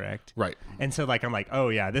HBO, correct? Right. And so I'm like, oh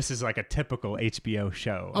yeah, this is like a typical HBO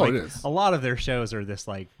show. Oh, it is. A lot of their shows are this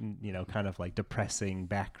like, kind of like depressing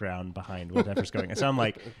background behind whatever's going on. So I'm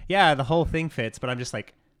like, yeah, the whole thing fits, but I'm just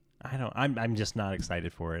like, I'm just not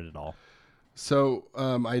excited for it at all. So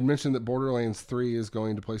I mentioned that Borderlands 3 is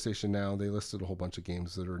going to PlayStation Now. They listed a whole bunch of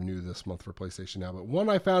games that are new this month for PlayStation Now, but one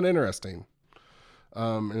I found interesting,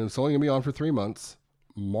 and it's only going to be on for 3 months.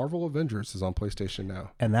 Marvel Avengers is on PlayStation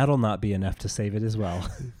Now. And that'll not be enough to save it as well.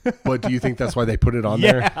 But do you think that's why they put it on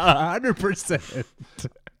there? Yeah, 100%.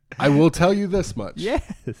 I will tell you this much.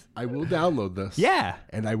 Yes. I will download this. Yeah.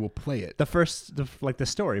 And I will play it. The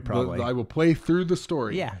story probably. I will play through the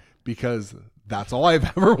story. Yeah. Because that's all I've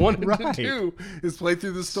ever wanted to do is play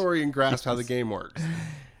through the story and grasp how the game works.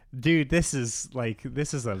 Dude, this is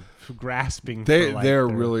a grasping. They're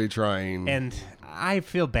really trying. And I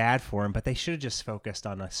feel bad for them, but they should have just focused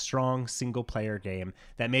on a strong single player game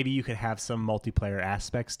that maybe you could have some multiplayer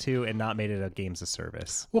aspects to and not made it a games of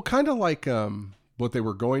service. Well, kind of like what they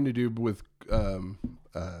were going to do with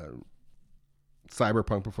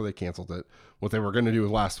Cyberpunk before they canceled it. What they were going to do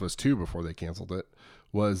with Last of Us 2 before they canceled it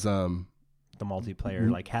was the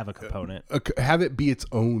multiplayer, like have a component, have it be its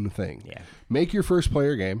own thing. Yeah, make your first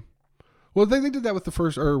player game. Well, they did that with the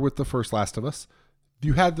first Last of Us.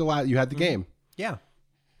 You had the game. Yeah,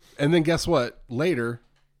 and then guess what? Later,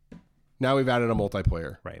 now we've added a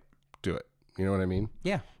multiplayer. Right. Do it. You know what I mean?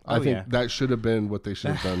 Yeah. I think that should have been what they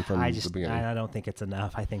should have done from the beginning. I don't think it's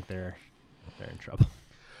enough. I think they're in trouble.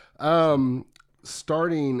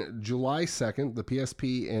 Starting July 2nd, the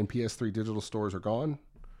PSP and PS3 digital stores are gone,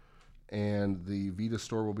 and the Vita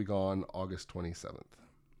store will be gone August 27th.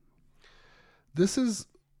 This is...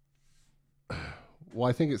 Well,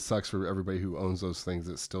 I think it sucks for everybody who owns those things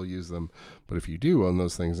that still use them. But if you do own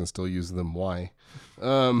those things and still use them, why?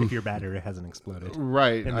 If your battery hasn't exploded.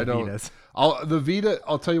 Right. I don't. Vitas.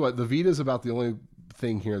 I'll tell you what, the Vita is about the only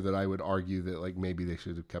thing here that I would argue that like maybe they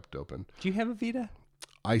should have kept open. Do you have a Vita?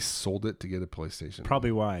 I sold it to get a PlayStation.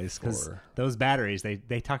 Probably wise, because those batteries,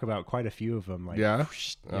 they talk about quite a few of them. Like, yeah?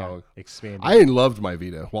 Whoosh, expanding. I loved my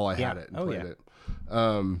Vita while I had it and played it.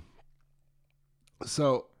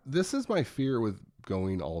 So this is my fear with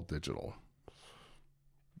going all digital.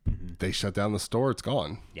 Mm-hmm. They shut down the store, it's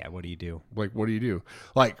gone. Yeah, what do you do? Like, what do you do?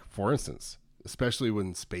 Like, for instance, especially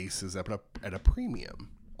when space is at a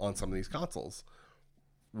premium on some of these consoles.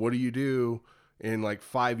 What do you do in like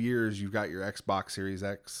 5 years? You've got your Xbox Series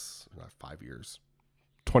X, not 5 years,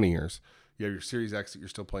 20 years. You have your Series X that you're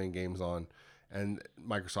still playing games on, and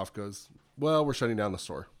Microsoft goes, well, we're shutting down the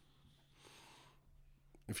store.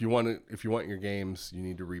 If you want your games, you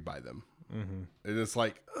need to rebuy them. Mm-hmm. And it's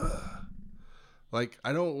like, ugh. Like,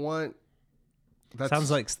 I don't want... Sounds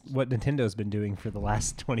like what Nintendo's been doing for the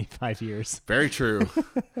last 25 years. Very true.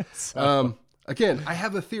 Again, I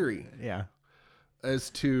have a theory. Yeah. As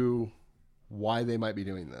to why they might be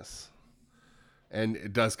doing this. And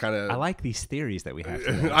it does kind of... I like these theories that we have.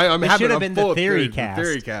 It should have been the theory cast.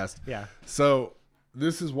 Theory cast. Yeah. So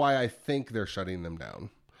this is why I think they're shutting them down.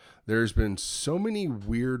 There's been so many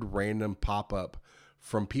weird random pop-up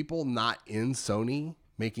from people not in Sony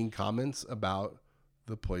making comments about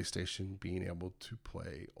the PlayStation being able to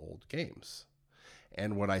play old games.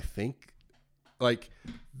 And what I think, like,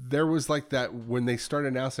 there was like that when they started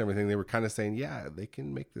announcing everything, they were kind of saying, yeah, they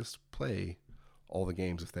can make this play all the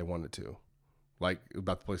games if they wanted to, like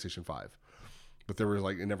about the PlayStation 5. But there was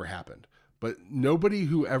like, it never happened. But nobody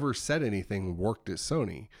who ever said anything worked at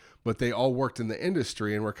Sony, but they all worked in the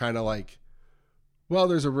industry and were kind of like, well,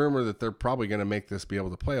 there's a rumor that they're probably going to make this be able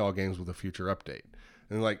to play all games with a future update.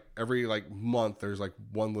 And like every like month, there's like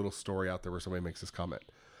one little story out there where somebody makes this comment.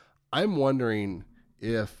 I'm wondering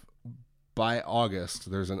if by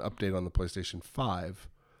August there's an update on the PlayStation 5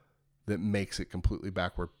 that makes it completely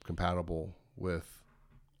backward compatible with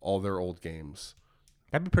all their old games.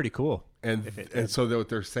 That'd be pretty cool. And so what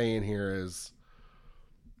they're saying here is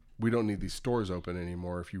we don't need these stores open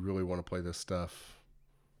anymore. If you really want to play this stuff,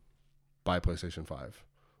 buy PlayStation 5.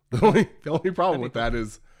 The only problem with that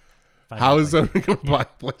is how is somebody going to buy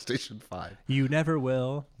PlayStation 5? You never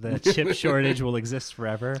will. The chip shortage will exist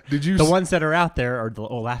forever. The ones that are out there are the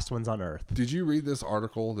last ones on Earth. Did you read this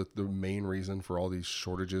article that the main reason for all these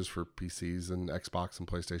shortages for PCs and Xbox and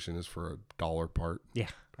PlayStation is for $1 part? Yeah,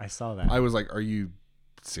 I saw that. I was like, are you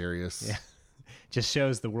serious? Yeah. Just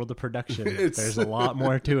shows the world of production. There's a lot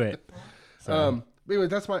more to it. So. Anyway,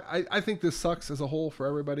 that's I think this sucks as a whole for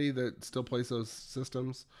everybody that still plays those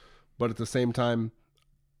systems. But at the same time,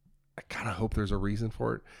 I kind of hope there's a reason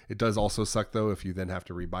for it. It does also suck, though, if you then have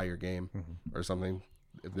to rebuy your game or something.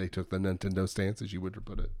 If they took the Nintendo stance, as you would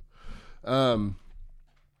put it.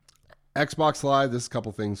 Xbox Live, there's a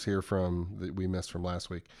couple things here that we missed from last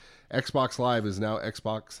week. Xbox Live is now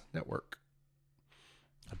Xbox Network.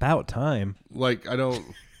 About time. Like, I don't...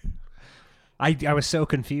 I was so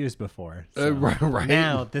confused before. So right.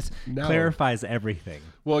 Now, this clarifies everything.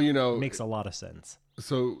 Well, It makes a lot of sense.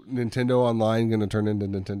 So Nintendo Online going to turn into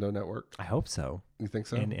Nintendo Network? I hope so. You think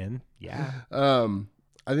so? Yeah.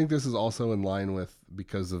 I think this is also in line with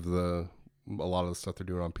because of a lot of the stuff they're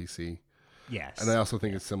doing on PC. Yes. And I also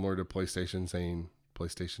think it's similar to PlayStation saying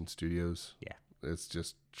PlayStation Studios. Yeah. It's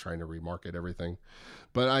just trying to remarket everything.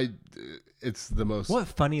 But it's the most... What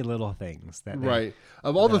funny little things. Right.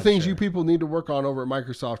 Of all the things you people need to work on over at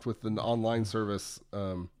Microsoft with an online service,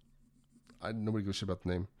 nobody gives a shit about the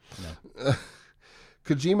name. No.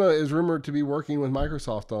 Kojima is rumored to be working with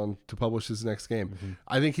Microsoft to publish his next game. Mm-hmm.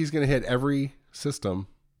 I think he's going to hit every system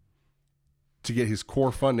to get his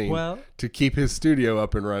core funding to keep his studio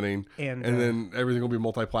up and running. And then everything will be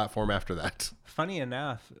multi-platform after that. Funny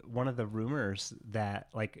enough, one of the rumors that,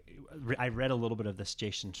 I read a little bit of this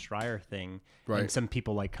Jason Schreier thing, and some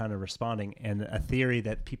people kind of responding, and a theory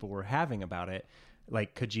that people were having about it,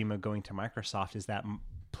 like Kojima going to Microsoft, is that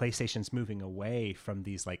PlayStation's moving away from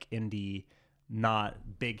these indie, not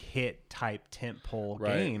big hit type tentpole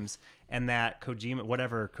games, and that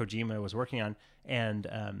whatever Kojima was working on, and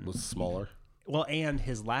was smaller. Well, and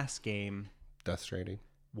his last game, Death Stranding,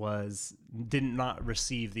 did not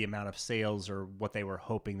receive the amount of sales or what they were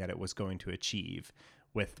hoping that it was going to achieve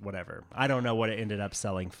with whatever. I don't know what it ended up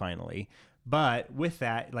selling finally. But with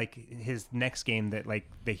that, his next game that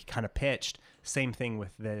they kind of pitched, same thing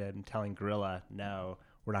with them telling Guerrilla, no,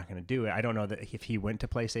 we're not going to do it. I don't know that if he went to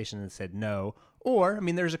PlayStation and said no, or,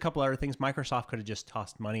 there's a couple other things. Microsoft could have just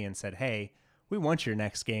tossed money and said, hey, we want your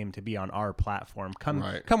next game to be on our platform.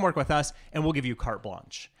 Come work with us, and we'll give you carte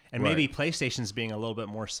blanche. And maybe PlayStation's being a little bit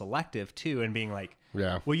more selective, too, and being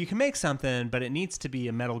well, you can make something, but it needs to be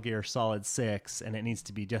a Metal Gear Solid 6, and it needs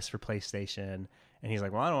to be just for PlayStation. And he's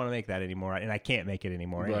like, well, I don't want to make that anymore, and I can't make it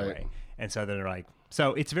anymore anyway. And so they're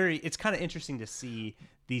so it's kind of interesting to see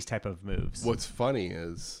these type of moves. What's funny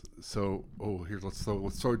is, let's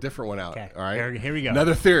throw a different one out. Okay. All right, here we go.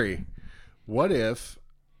 Another theory. What if?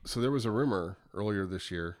 So there was a rumor earlier this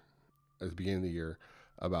year, at the beginning of the year,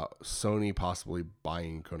 about Sony possibly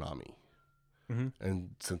buying Konami. Mm-hmm. And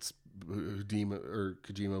since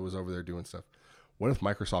Kojima was over there doing stuff, what if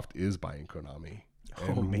Microsoft is buying Konami?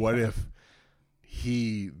 And what if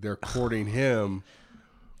they're courting him?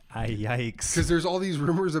 Yikes. Because there's all these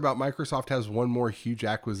rumors about Microsoft has one more huge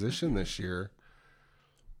acquisition this year.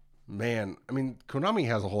 Man, Konami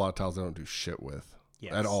has a whole lot of titles they don't do shit with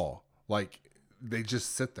at all. They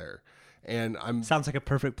just sit there. And sounds like a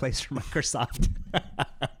perfect place for Microsoft.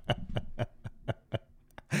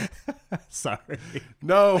 Sorry.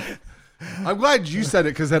 No. I'm glad you said it,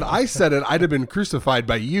 because had I said it, I'd have been crucified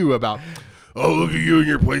by you about, oh, look at you and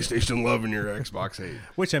your PlayStation Love and your Xbox hate.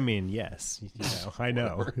 Which, yes. I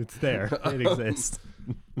know. It's there. It exists.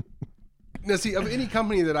 Now, see, of any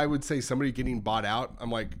company that I would say somebody getting bought out,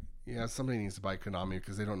 I'm like, yeah, somebody needs to buy Konami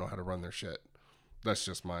because they don't know how to run their shit. That's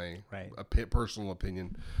just my personal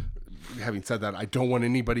opinion. Having said that, I don't want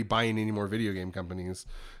anybody buying any more video game companies.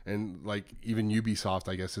 And even Ubisoft,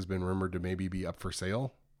 I guess, has been rumored to maybe be up for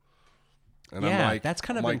sale. And I'm that's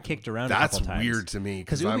kind of been kicked around. That's a couple times. weird to me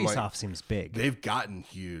because Ubisoft seems big. They've gotten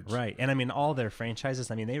huge, right? And all their franchises.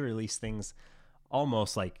 They release things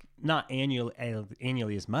almost not annually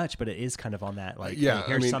as much, but it is kind of on that hey,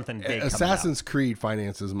 here's something big. Assassin's Creed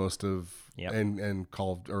finances most of and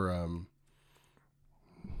called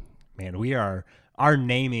Man, our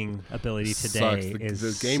naming ability today the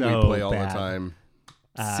is game so we play all bad. the time.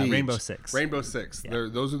 Siege. Rainbow Six. Rainbow Six. Yeah.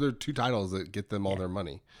 Those are the two titles that get them all their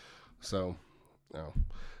money. So,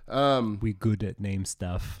 no. We good at name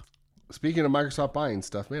stuff. Speaking of Microsoft buying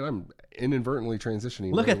stuff, man, I'm inadvertently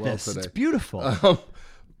transitioning. Look really at well this. today. It's beautiful.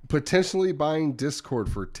 Potentially buying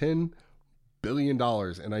Discord for $10 billion.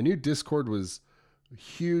 And I knew Discord was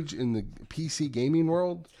huge in the PC gaming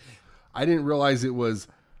world. I didn't realize it was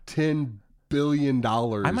 $10 billion.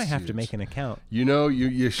 I might have to make an account. You know,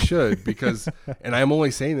 you should, because, and I'm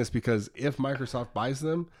only saying this because if Microsoft buys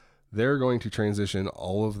them, they're going to transition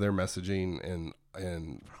all of their messaging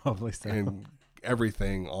and Probably so. and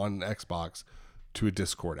everything on Xbox to a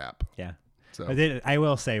Discord app. Yeah. So I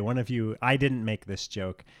will say, one of you, I didn't make this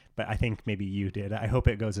joke, but I think maybe you did. I hope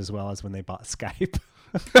it goes as well as when they bought Skype.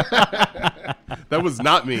 that was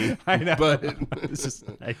not me. I know. But It's just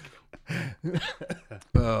like,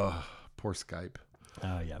 oh, poor Skype.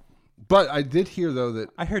 oh, yeah. But I did hear though that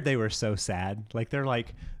I heard they were so sad. Like, they're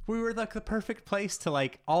like, we were like the perfect place to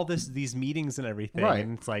like all these meetings and everything. Right.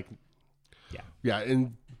 And it's like, yeah,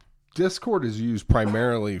 and Discord is used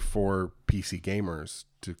primarily for PC gamers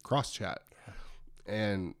to cross chat.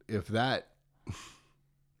 And if they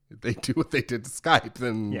do what they did to Skype,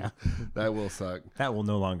 then Yeah. that will suck. that will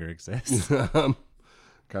no longer exist. Kind of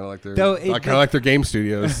like their Though like their game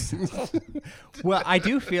studios. Well, I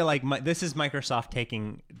do feel like this is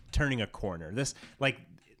Microsoft turning a corner. This, like,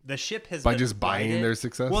 the ship has By been just buying righted. their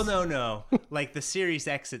success? Well, no. Like the Series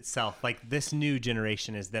X itself, like this new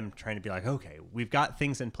generation is them trying to be like, okay, we've got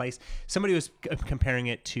things in place. Somebody was comparing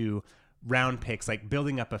it to round picks, like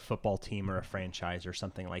building up a football team or a franchise or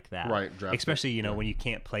something like that. Right, draft especially you know when you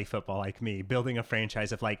can't play football like me, building a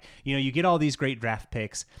franchise of like, you know, you get all these great draft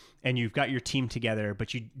picks and you've got your team together,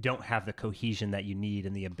 but you don't have the cohesion that you need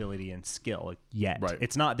and the ability and skill yet. Right.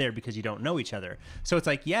 It's not there because you don't know each other. So it's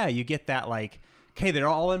like, yeah, you get that, like, okay, they're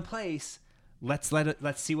all in place. Let's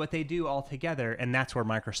see what they do all together. And that's where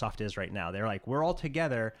Microsoft is right now. They're like, we're all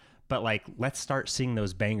together, but like, let's start seeing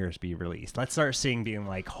those bangers be released. Let's start seeing being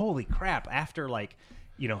like, holy crap, after like,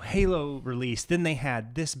 you know, Halo release, then they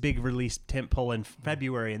had this big release tentpole in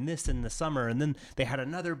February and this in the summer. And then they had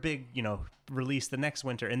another big, you know, release the next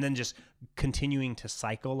winter, and then just continuing to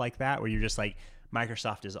cycle like that, where you're just like,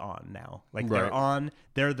 Microsoft is on now. Like Right. they're on.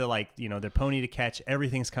 They're the, like, you know, they're pony to catch.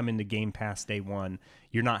 Everything's coming to Game Pass day one.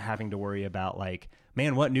 You're not having to worry about like,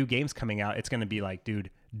 man, what new game's coming out? It's going to be like, dude,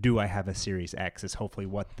 do I have a Series X? Is hopefully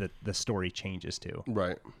what the story changes to.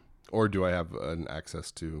 Right. Or do I have an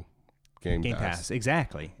access to Game Pass?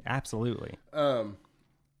 Exactly. Absolutely.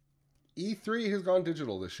 E3 has gone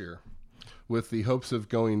digital this year with the hopes of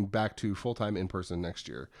going back to full-time in-person next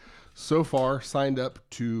year. So far, signed up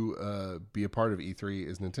to be a part of E3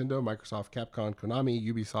 is Nintendo, Microsoft, Capcom, Konami,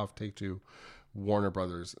 Ubisoft, Take-Two, Warner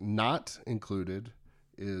Brothers. Not included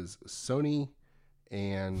is Sony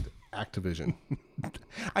and Activision.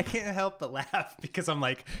 I can't help but laugh because I'm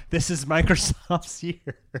like, this is Microsoft's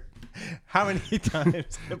year. How many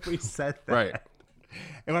times have we said that? Right.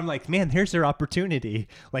 And I'm like, man, here's their opportunity.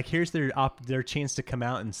 Like, here's their chance to come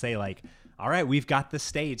out and say, like, all right, we've got the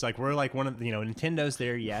stage. Like, we're like one of the, you know, Nintendo's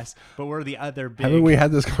there, yes, but we're the other big. Haven't we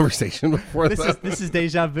had this conversation before? This is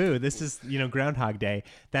deja vu. This is, you know, Groundhog Day.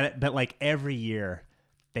 But like every year,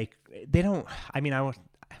 they don't. I mean,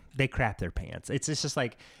 they crap their pants. It's just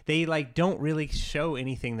like they like don't really show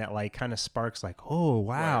anything that like kind of sparks like, oh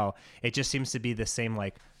wow. Right. It just seems to be the same,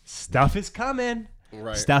 like, stuff is coming.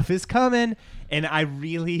 Right. Stuff is coming. And I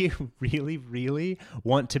really, really, really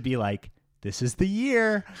want to be like, this is the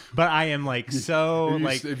year. But I am like, so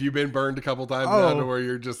like, have you been burned a couple times now to where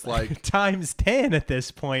you're just like times 10 at this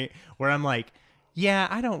point, where I'm like, yeah,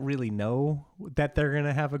 I don't really know that they're going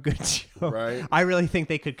to have a good show. Right. I really think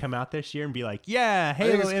they could come out this year and be like, yeah,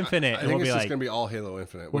 Halo Infinite. I think it's just going to be all Halo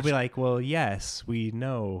Infinite. We'll be like, well, yes, we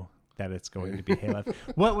know that it's going to be Halo.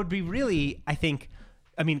 What would be really, I think,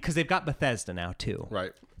 I mean, because they've got Bethesda now too.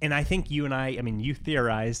 Right. And I think you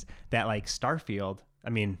theorized that like Starfield, I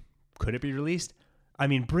mean, could it be released? I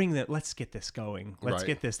mean, let's get this going. Let's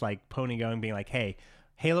get this like pony going, being like, hey,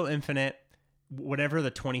 Halo Infinite, whatever the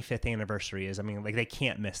 25th anniversary is, I mean, like, they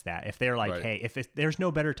can't miss that. If they're like, hey, if there's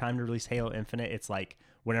no better time to release Halo Infinite, it's like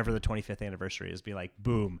whenever the 25th anniversary is, be like,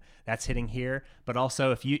 boom, that's hitting here. But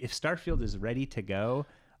also, if Starfield is ready to go,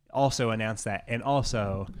 also announce that. And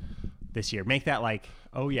also this year, make that like,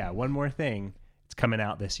 oh yeah, one more thing, it's coming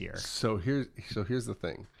out this year. So here's the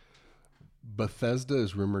thing. Bethesda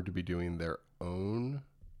is rumored to be doing their own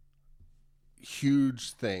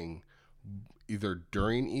huge thing either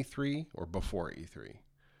during E3 or before E3,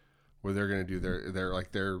 where they're going to do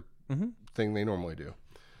their thing they normally do.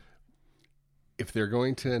 If they're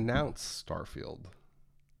going to announce Starfield,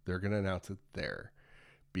 they're going to announce it there.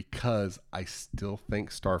 because I still think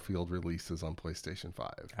Starfield releases on PlayStation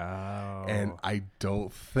 5. Oh. And I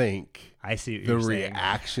don't think I see what the you're saying.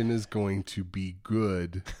 reaction is going to be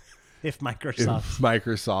good If if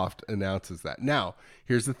Microsoft. announces that. Now,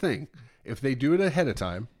 here's the thing. If they do it ahead of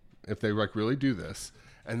time, if they like really do this,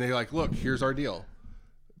 and they like, look, here's our deal.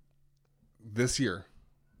 This year,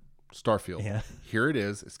 Starfield. Yeah. Here it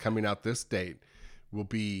is. It's coming out this date. Will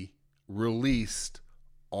be released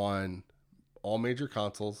on all major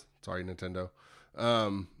consoles. Sorry, Nintendo.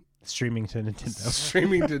 Streaming to Nintendo.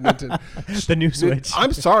 Streaming to Nintendo. The new Switch.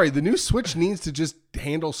 I'm sorry. The new Switch needs to just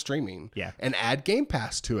handle streaming. Yeah. And add Game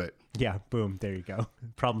Pass to it. Yeah, boom. There you go.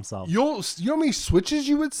 Problem solved. You know how many Switches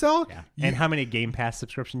you would sell? Yeah. And how many Game Pass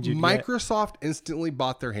subscriptions you get? Microsoft instantly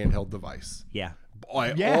bought their handheld device. Yeah.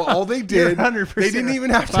 All they You're did, 100% they didn't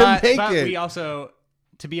even have to but make it. We also,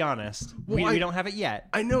 to be honest, Well, we don't have it yet.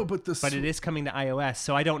 I know, but But it is coming to iOS,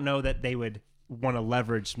 so I don't know that they would want to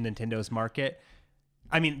leverage Nintendo's market.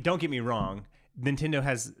 I mean, don't get me wrong. Nintendo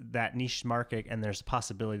has that niche market, and there's a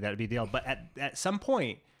possibility that would be the deal. But at some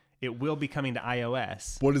point, it will be coming to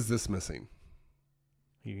iOS. What is this missing?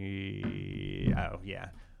 Oh, yeah.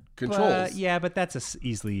 Controls. But that's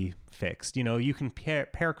easily fixed. You know, you can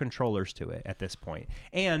pair controllers to it at this point.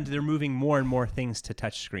 And they're moving more and more things to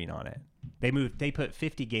touchscreen on it. They put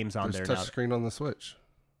 50 games on There's there now. touchscreen on the Switch.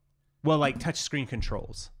 Well, like touchscreen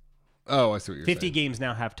controls. Oh, I see what you're 50 saying. games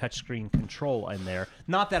now have touchscreen control in there.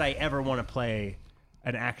 Not that I ever want to play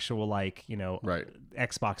an actual Right.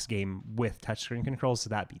 Xbox game with touchscreen controls, so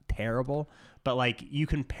that'd be terrible. But like you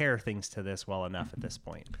can pair things to this well enough at this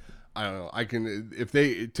point. I don't know. I can if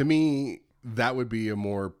they to me that would be a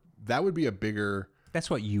bigger That's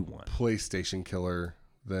what you want. PlayStation killer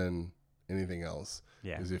than anything else.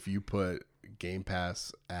 Yeah. Is if you put Game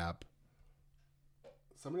Pass app.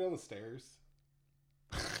 Somebody on the stairs.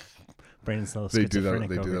 Brandon's little They do that. schizophrenic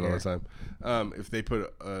They do over that all here. the time. If they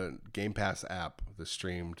put a Game Pass app that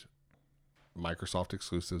streamed Microsoft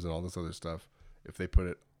exclusives and all this other stuff, if they put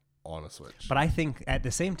it on a Switch. But I think at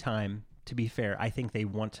the same time, to be fair, I think they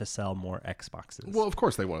want to sell more Xboxes. Well, of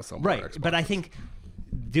course they want to sell more right. Xboxes. But I think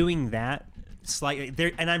doing that slightly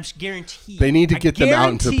there, and I'm guarantee they need to get them out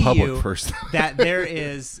into guarantee public you first. that there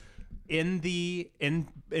is in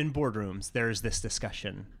boardrooms there's this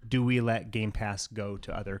discussion: do we let Game Pass go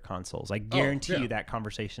to other consoles? I guarantee you that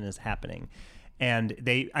conversation is happening.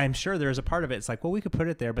 And I'm sure there's a part of it. It's like, well, we could put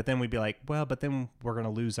it there, but then we'd be like, well, but then we're going to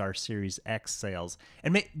lose our Series X sales.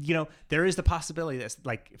 And there is the possibility that,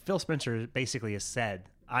 like Phil Spencer basically has said,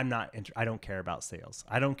 I don't care about sales.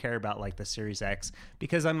 I don't care about like the Series X,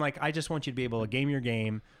 because I'm like, I just want you to be able to game your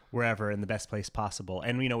game wherever in the best place possible.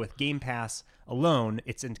 And with Game Pass alone,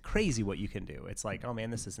 it's crazy what you can do. It's like, oh man,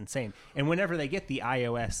 this is insane. And whenever they get the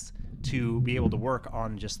iOS to be able to work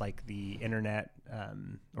on just like the internet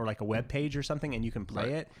or like a web page or something, and you can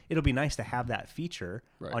play it, it'll be nice to have that feature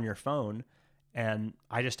on your phone. And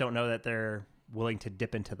I just don't know that they're willing to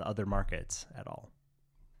dip into the other markets at all.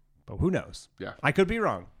 But who knows? Yeah. I could be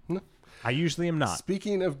wrong. No. I usually am not.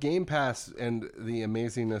 Speaking of Game Pass and the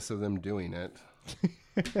amazingness of them doing it,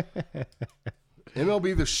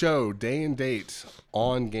 MLB The Show, day and date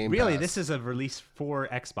on Game Pass. Really, this is a release for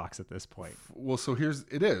Xbox at this point. Well, so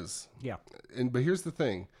it is. Yeah. But here's the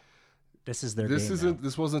thing. This is their This game isn't. now.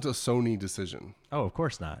 This wasn't a Sony decision. Oh, of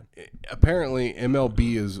course not. Apparently,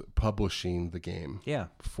 MLB is publishing the game. Yeah.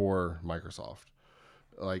 For Microsoft,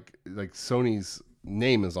 like Sony's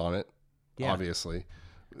name is on it. Yeah. Obviously.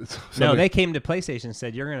 No, they came to PlayStation and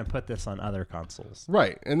said, you're going to put this on other consoles.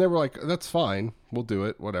 Right. And they were like, that's fine. We'll do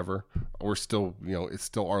it. Whatever. We're still, it's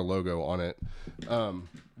still our logo on it.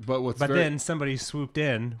 But then somebody swooped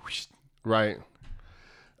in. Whoosh, right.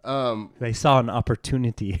 they saw an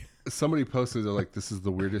opportunity. Somebody posted, they're like, this is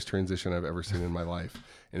the weirdest transition I've ever seen in my life.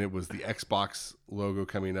 And it was the Xbox logo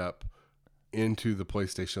coming up into the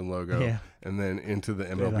PlayStation logo and then into the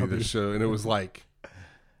MLB The Show. And it was like,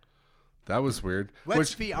 that was weird.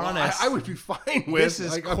 Let's be honest. I would be fine with. This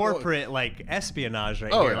is corporate espionage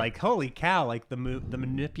right here. Yeah. Like, holy cow! Like the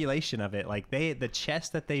manipulation of it. Like the chess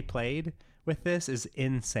that they played with this is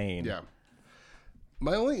insane. Yeah.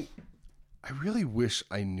 I really wish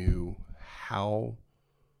I knew how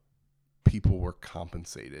people were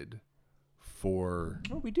compensated for.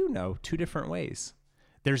 Well, we do know 2 different ways.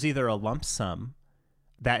 There's either a lump sum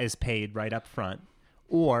that is paid right up front,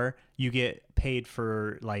 or you get paid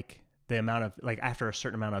for like the amount of after a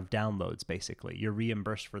certain amount of downloads. Basically, you're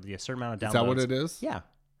reimbursed for a certain amount of downloads. Is that what it is? Yeah.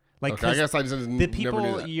 Like, okay, I guess I just never the people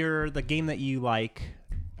knew that. the game that you like,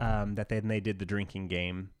 that they did the drinking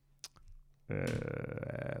game.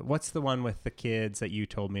 what's the one with the kids that you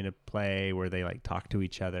told me to play where they like talk to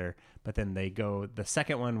each other, but then they go. The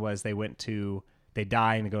second one was they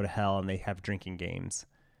die and go to hell and they have drinking games.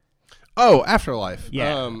 Oh, Afterlife.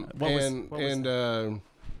 Yeah.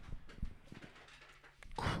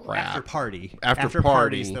 Crap. After Party. After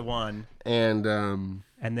Party's the one. And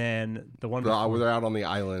then the one where they're out on the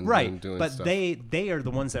island, right? And doing but stuff. they are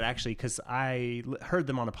the ones that actually, because I heard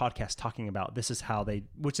them on a podcast talking about this is how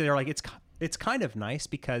which they're like it's kind of nice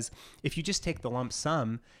because if you just take the lump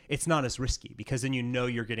sum, it's not as risky because then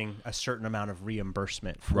you're getting a certain amount of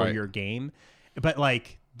reimbursement for your game, but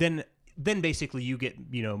like then basically you get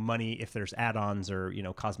money if there's add-ons or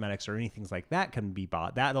cosmetics or anything like that can be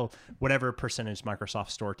bought. That'll whatever percentage Microsoft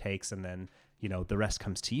Store takes, and then the rest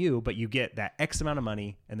comes to you, but you get that X amount of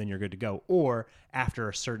money and then you're good to go. Or after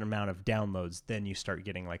a certain amount of downloads, then you start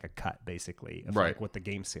getting like a cut basically of like what the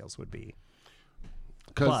game sales would be.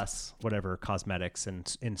 Plus whatever cosmetics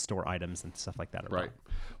and in-store items and stuff like that. Right.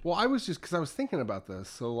 Well, I was thinking about this.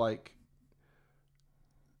 So like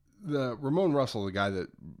the Ramon Russell, the guy that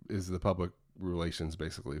is the public relations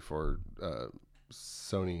basically for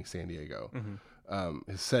Sony San Diego,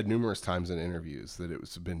 has said numerous times in interviews that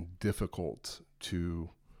it's been difficult to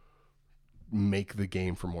make the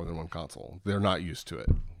game for more than one console. They're not used to it.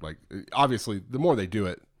 Like, obviously, the more they do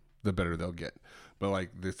it, the better they'll get. But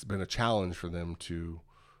like, it's been a challenge for them to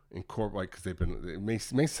incorporate, because it may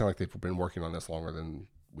sound like they've been working on this longer than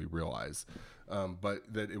we realize.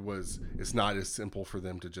 But that it's not as simple for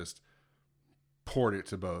them to just port it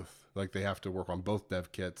to both. Like, they have to work on both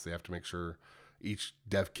dev kits. They have to make sure each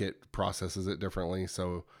dev kit processes it differently.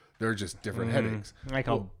 So they're just different headaches. I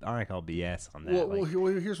call BS on that. Well,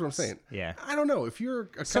 here's what I'm saying. Yeah. I don't know if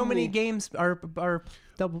you're so many games are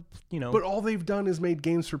double, But all they've done is made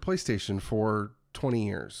games for PlayStation for 20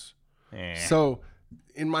 years. Eh. So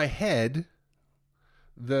in my head,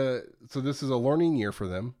 so this is a learning year for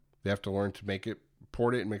them. They have to learn to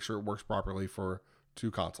port it and make sure it works properly for two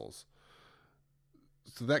consoles.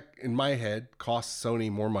 So that, in my head, costs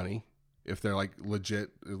Sony more money if they're like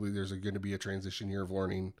legit. There's going to be a transition year of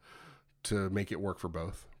learning to make it work for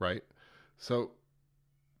both, right? So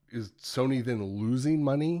is Sony then losing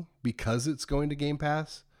money because it's going to Game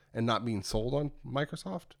Pass and not being sold on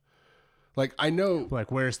Microsoft? Like, I know,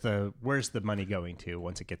 like where's the money going to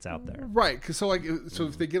once it gets out there? right? Because so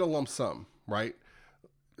if they get a lump sum, right?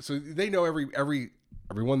 So they know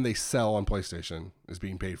everyone they sell on PlayStation is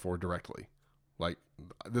being paid for directly. Like,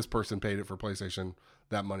 this person paid it for PlayStation,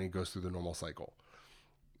 that money goes through the normal cycle.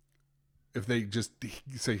 If they just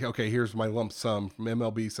say, okay, here's my lump sum,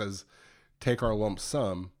 MLB says, take our lump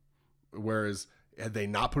sum, whereas had they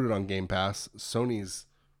not put it on Game Pass, Sony's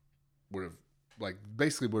would have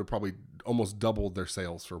probably almost doubled their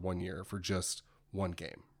sales for 1 year for just one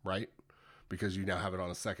game, right? Because you now have it on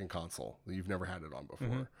a second console that you've never had it on before.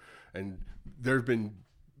 Mm-hmm. And there have been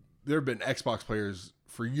Xbox players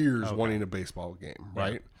for years wanting a baseball game,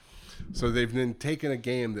 right? Yeah. So they've then taken a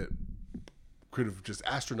game that could have just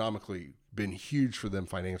astronomically been huge for them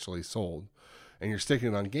financially sold, and you're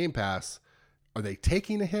sticking it on Game Pass. Are they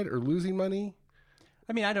taking a hit or losing money?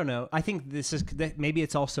 I mean, I don't know. I think maybe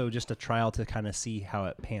it's also just a trial to kind of see how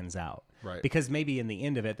it pans out. Right. Because maybe in the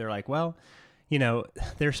end of it, they're like, well,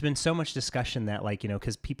 there's been so much discussion that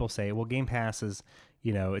because people say, well, Game Pass is,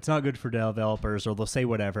 it's not good for developers, or they'll say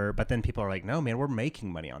whatever. But then people are like, no, man, we're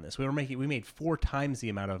making money on this. We made 4 times the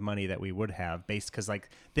amount of money that we would have because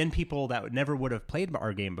then people that never would have played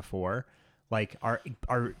our game before,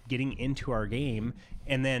 are getting into our game,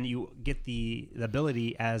 and then you get the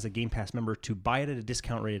ability as a Game Pass member to buy it at a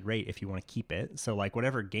discount rated rate if you want to keep it. So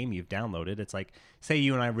whatever game you've downloaded, it's like, say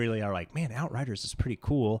you and I really are like, man, Outriders is pretty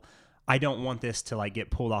cool. I don't want this to get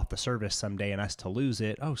pulled off the service someday and us to lose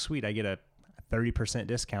it. Oh, sweet, I get a 30%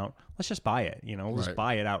 discount. Let's just buy it. We'll just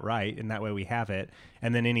buy it outright, and that way we have it.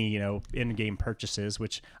 And then any in-game purchases,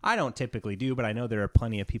 which I don't typically do, but I know there are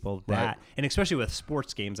plenty of people that, and especially with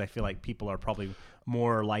sports games, I feel like people are probably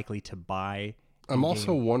more likely to buy. I'm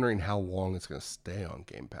also wondering how long it's going to stay on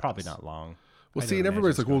Game Pass. Probably not long. Well, see, and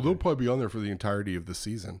everybody's like, well, they'll probably be on there for the entirety of the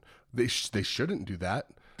season. They shouldn't do that.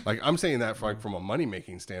 I'm saying that from a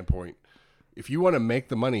money-making standpoint. If you want to make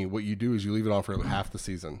the money, what you do is you leave it on for half the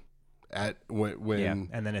season. And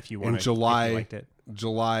then if you want in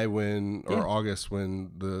July or August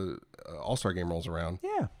when the All-Star game rolls around,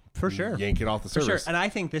 for sure, yank it off the service. Sure. And I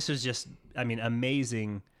think this is just,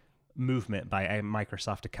 amazing movement by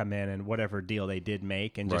Microsoft to come in and whatever deal they did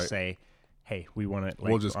make and just say, hey, we want it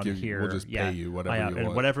we'll just pay you whatever you and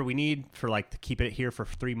want. whatever we need for like to keep it here for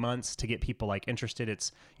 3 months to get people like interested.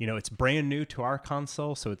 It's it's brand new to our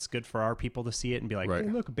console, so it's good for our people to see it and be like, Right.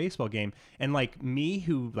 hey, look, a baseball game. And like me,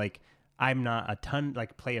 who like I'm not a ton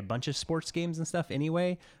like play a bunch of sports games and stuff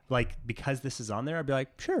anyway. Like because this is on there, I'd be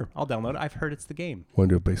like, sure, I'll download it. I've heard it's the game. Want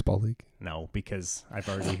to do a baseball league? No, because I've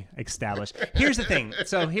already established. Here's the thing.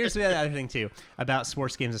 So here's the other thing too about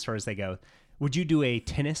sports games as far as they go. Would you do a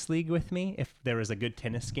tennis league with me if there was a good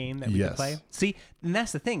tennis game that we could play? See, and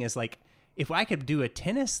that's the thing is like, if I could do a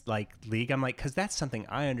tennis like league, I'm like, because that's something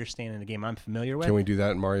I understand in a game I'm familiar with. Can we do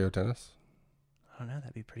that in Mario Tennis? I don't know.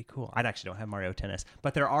 That'd be pretty cool. I actually don't have Mario Tennis,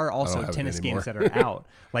 but there are also tennis anymore. games that are out,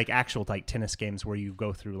 like actual like tennis games where you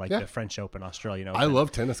go through like the French Open, Australian Open. I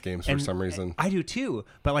love tennis games for some reason. I do too,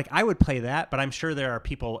 but like I would play that, but I'm sure there are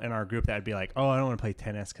people in our group that would be like, "Oh, I don't want to play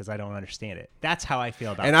tennis because I don't understand it." That's how I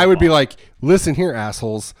feel about. And football. I would be like, "Listen here,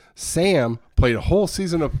 assholes. Sam played a whole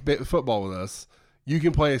season of football with us. You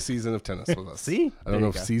can play a season of tennis with us." See? I don't know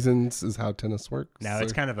if seasons is how tennis works. No,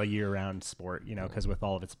 it's kind of a year-round sport, because with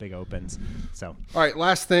all of its big opens. So, all right,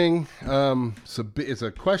 last thing. It's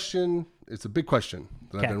a question. It's a big question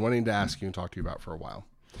that I've been wanting to ask you and talk to you about for a while.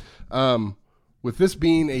 With this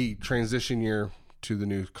being a transition year to the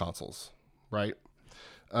new consoles, right?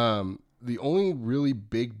 The only really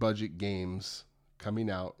big budget games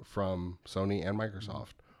coming out from Sony and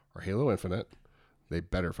Microsoft are Halo Infinite. They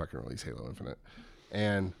better fucking release Halo Infinite.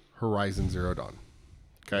 And Horizon Zero Dawn.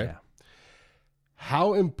 Okay? Yeah.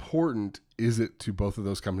 How important is it to both of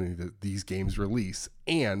those companies that these games release?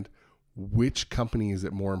 And which company is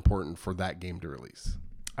it more important for that game to release?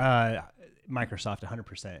 Microsoft,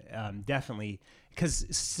 100%. Definitely, because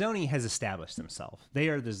Sony has established themselves. They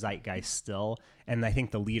are the zeitgeist still. And I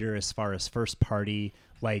think the leader as far as first party,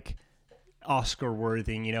 like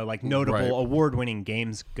Oscar-worthy, like notable award-winning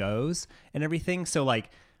games goes and everything. So, like,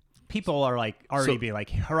 people are like already being like,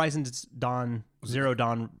 Horizon Zero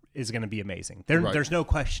Dawn is going to be amazing. There's no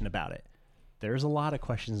question about it. There's a lot of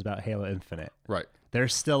questions about Halo Infinite. Right. There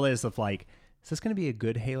still is of like, is this going to be a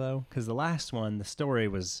good Halo? Because the last one, the story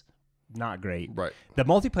was not great. Right. The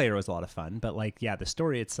multiplayer was a lot of fun, but like, yeah, the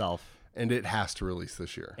story itself. And it has to release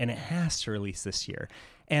this year.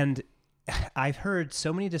 And I've heard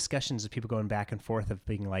so many discussions of people going back and forth of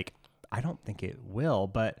being like, I don't think it will,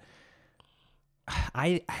 but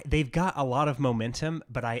they've got a lot of momentum,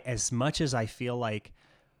 but as much as I feel like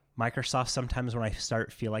Microsoft, sometimes when I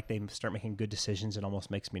feel like they start making good decisions, it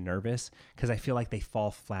almost makes me nervous because I feel like they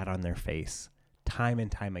fall flat on their face time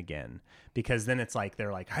and time again, because then it's like,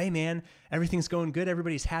 they're like, hey man, everything's going good.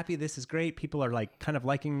 Everybody's happy. This is great. People are like kind of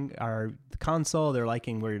liking our console. They're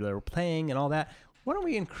liking where they're playing and all that. Why don't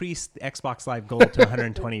we increase the Xbox Live Gold to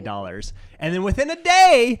 $120? And then within a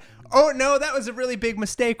day, oh no, that was a really big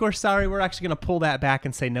mistake. We're sorry. We're actually going to pull that back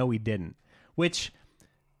and say, no, we didn't. Which,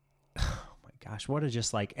 oh my gosh, what a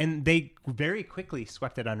just like, and they very quickly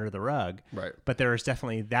swept it under the rug. Right. But there was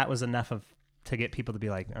definitely, that was enough to get people to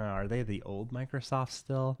be like, are they the old Microsoft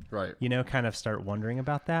still? Right. Kind of start wondering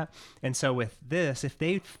about that. And so with this, if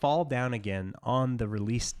they fall down again on the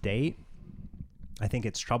release date, I think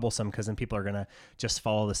it's troublesome because then people are going to just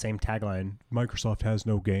follow the same tagline, Microsoft has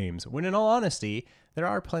no games. When in all honesty, there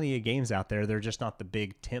are plenty of games out there. They're just not the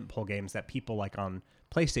big tentpole games that people like on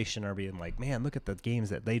PlayStation are being like, man, look at the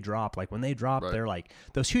games that they drop. Like when they drop, they're like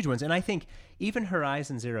those huge ones. And I think even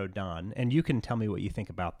Horizon Zero Dawn, and you can tell me what you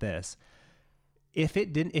think about this, if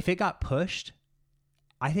it got pushed,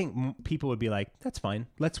 I think people would be like, that's fine.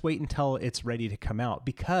 Let's wait until it's ready to come out,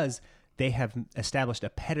 because they have established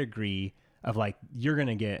a pedigree of like, you're going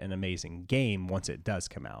to get an amazing game once it does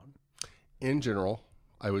come out. In general,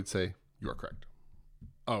 I would say you are correct.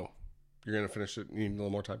 Oh, you're going to finish it. You need a little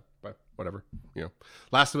more time, but whatever.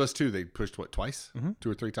 Last of Us 2, they pushed what, twice? Mm-hmm. 2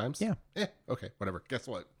 or 3 times? Yeah. Okay, whatever. Guess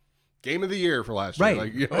what? Game of the year for last year.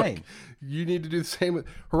 Right. You need to do the same.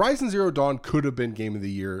 Horizon Zero Dawn could have been Game of the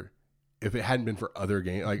Year if it hadn't been for other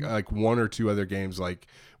games, like 1 or 2 other games, like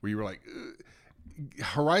where you were like,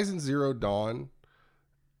 Horizon Zero Dawn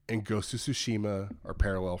and Ghost of Tsushima are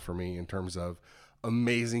parallel for me in terms of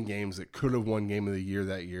amazing games that could have won Game of the Year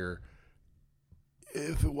that year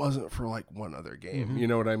if it wasn't for like one other game. Mm-hmm. You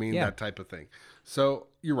know what I mean? Yeah. That type of thing. So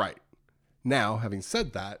you're right. Now, having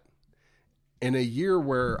said that, in a year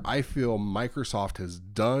where I feel Microsoft has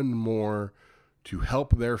done more to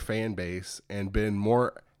help their fan base and been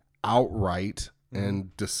more outright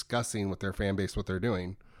and discussing with their fan base what they're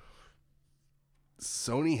doing,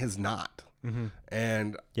 Sony has not. Mm-hmm.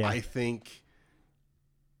 And I think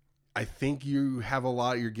you have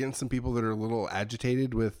you're getting some people that are a little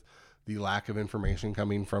agitated with the lack of information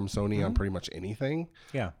coming from Sony on pretty much anything.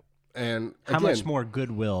 Yeah. And How again, much more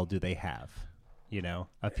goodwill do they have? You know,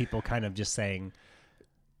 of people kind of just saying,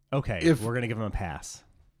 okay, we're going to give them a pass.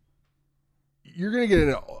 You're going to get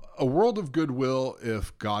in a world of goodwill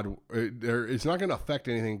if it's not going to affect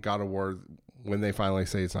anything God of War when they finally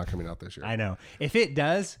say it's not coming out this year. I know. If it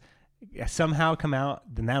does somehow come out,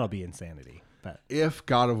 then that'll be insanity. But if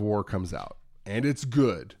God of War comes out and it's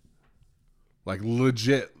good, like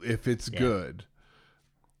legit, if it's good,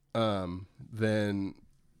 then,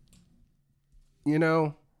 you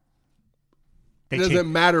know, it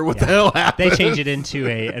doesn't matter what the hell happens. They change it into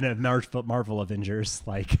a Marvel Avengers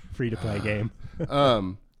like free-to-play game.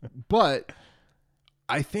 But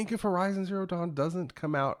I think if Horizon Zero Dawn doesn't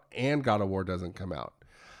come out and God of War doesn't come out,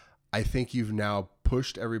 I think you've now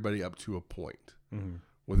pushed everybody up to a point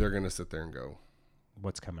where they're going to sit there and go,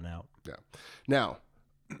 what's coming out? Yeah. Now,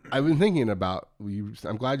 I've been thinking about,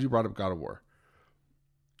 I'm glad you brought up God of War,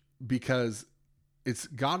 because it's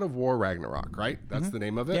God of War Ragnarok, right? That's the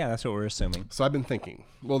name of it? Yeah, that's what we're assuming. So I've been thinking,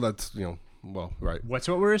 well, that's, right. What's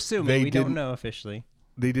what we're assuming? We don't know officially.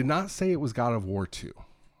 They did not say it was God of War 2.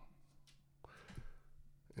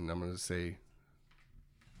 And I'm going to say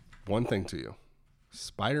one thing to you.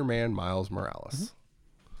 Spider-Man Miles Morales.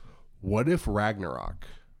 What if Ragnarok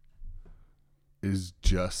is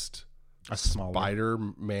just a small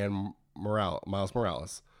Spider-Man Miles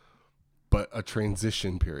Morales, but a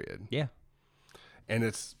transition period? Yeah. And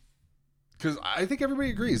it's because I think everybody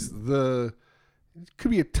agrees it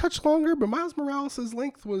could be a touch longer, but Miles Morales'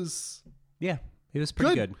 length was it was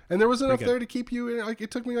pretty good. And there was enough there to keep you in. Like, it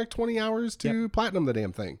took me like 20 hours to platinum the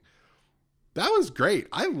damn thing. That was great.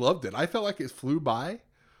 I loved it. I felt like it flew by.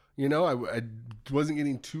 You know, I wasn't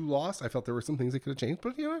getting too lost. I felt there were some things they could have changed,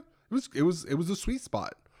 but you know, it was a sweet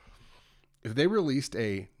spot. If they released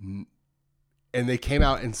and they came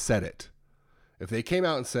out and said it. If they came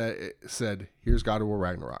out and said, here's God of War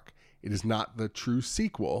Ragnarok, it is not the true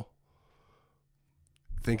sequel.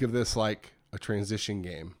 Think of this like a transition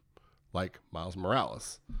game, like Miles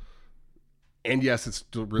Morales. And yes, it's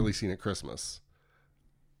still releasing at Christmas.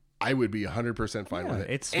 I would be 100% fine with it.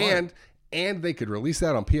 It's smart. And they could release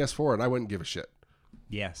that on PS4 and I wouldn't give a shit.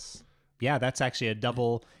 Yes. Yeah, that's actually a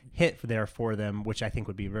double hit there for them, which I think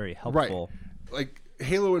would be very helpful. Right. Like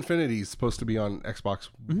Halo Infinity is supposed to be on Xbox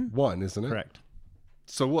One, isn't it? Correct.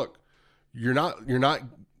 So look, you're not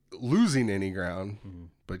losing any ground,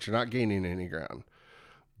 but you're not gaining any ground.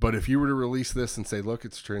 But if you were to release this and say, look,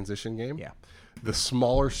 it's a transition game. Yeah. The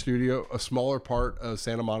smaller studio, a smaller part of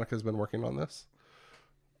Santa Monica has been working on this.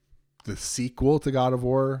 The sequel to God of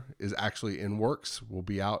War is actually in works, will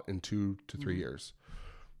be out in 2 to 3 years.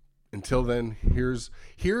 Until then,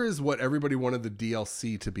 here is what everybody wanted the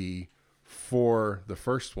DLC to be for the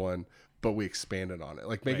first one, but we expanded on it.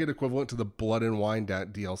 Like, make it equivalent to the Blood and Wine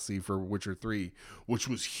DLC for Witcher 3, which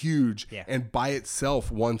was huge and by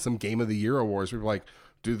itself won some Game of the Year awards. We were like,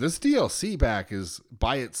 dude, this DLC pack is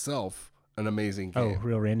by itself an amazing game. Oh,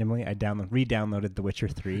 real randomly, I re-downloaded The Witcher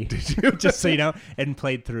 3. Did you? Just so you know, and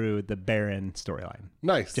played through the Baron storyline.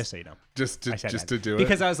 Nice. Just so you know. Just to do it.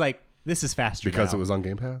 Because I was like, this is faster because now. it was on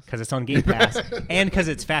Game Pass? Because it's on Game Pass and because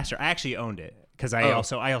it's faster. I actually owned it because I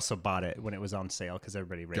also bought it when it was on sale because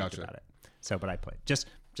everybody raved about it. So, but I played just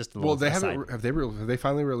a little. Well, they haven't. Have they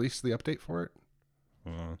finally released the update for it?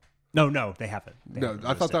 No, they haven't.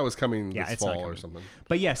 I thought that was coming this fall or something.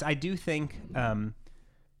 But yes, I do think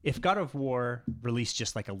if God of War released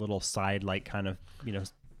just like a little side, like kind of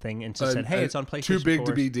thing, and just said, "Hey, it's on PlayStation." Too big 4.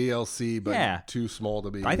 to be DLC, but too small to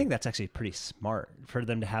be. I think that's actually pretty smart for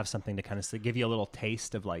them to have something to kind of give you a little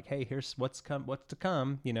taste of like, "Hey, here's what's to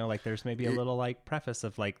come." You know, like there's maybe a little like preface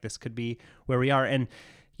of like this could be where we are, and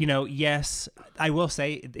yes, I will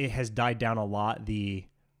say it has died down a lot.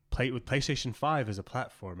 With PlayStation 5 as a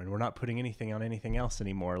platform, and we're not putting anything on anything else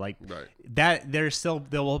anymore. Like that, there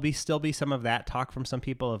will still be some of that talk from some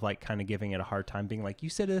people of like kind of giving it a hard time, being like, "You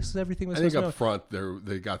said everything was." I think up front,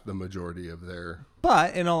 they got the majority of their.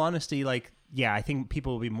 But in all honesty, like, I think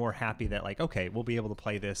people will be more happy that like, okay, we'll be able to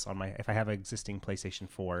play this on if I have an existing PlayStation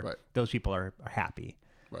 4. Right. Those people are happy.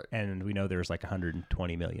 Right. And we know there's like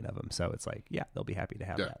 120 million of them, so it's like, they'll be happy to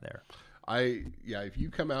have that there. If you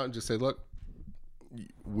come out and just say, look.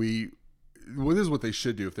 This is what they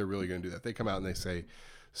should do if they're really going to do that. They come out and they say,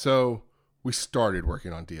 so we started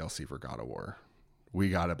working on DLC for God of War. We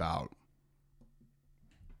got about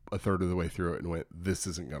a third of the way through it and went, this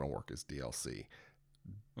isn't going to work as DLC,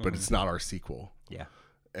 but it's not our sequel. Yeah.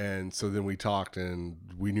 And so then we talked and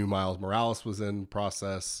we knew Miles Morales was in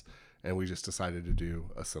process and we just decided to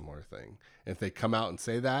do a similar thing. And if they come out and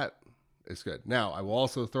say that, it's good. Now, I will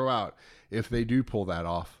also throw out, if they do pull that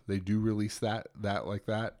off, they do release that like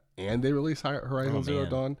that, and they release Horizon Zero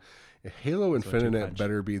man. Dawn, Halo That's a 2 Infinite punch.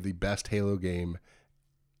 better be the best Halo game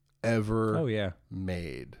ever Oh yeah.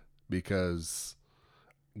 made, because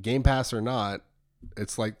Game Pass or not,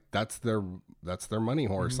 it's like that's their money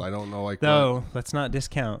horse. I don't know, like, Though, let's not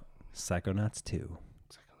discount Psychonauts 2.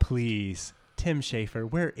 Please, Tim Schafer,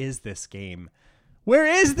 where is this game? Where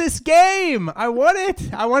is this game? I want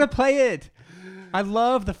it. I want to play it. I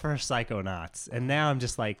love the first Psychonauts, and now I'm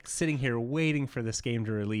just like sitting here waiting for this game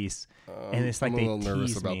to release, and it's like I'm a little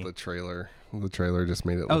nervous tease about me. the trailer. The trailer just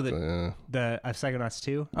made it Oh, look The Psychonauts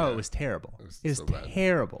 2? Oh, it was terrible. It was so bad.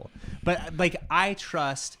 terrible. But like, I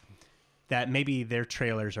trust that maybe their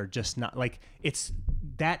trailers are just not like, it's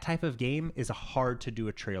that type of game is hard to do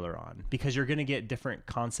a trailer on because you're going to get different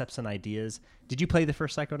concepts and ideas. Did you play the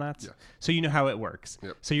first Psychonauts? Yeah. So you know how it works.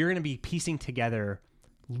 Yep. So you're going to be piecing together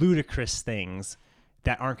ludicrous things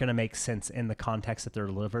that aren't going to make sense in the context that they're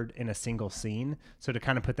delivered in a single scene. So to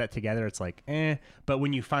kind of put that together, it's like, but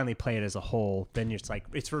when you finally play it as a whole, then it's like,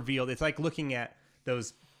 it's revealed. It's like looking at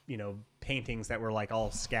those, paintings that were like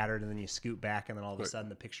all scattered, and then you scoot back, and then all of a sudden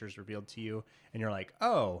the picture's revealed to you, and you're like,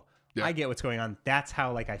 oh, Yeah. I get what's going on. That's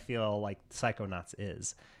how like I feel like Psychonauts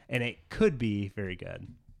is, and it could be very good.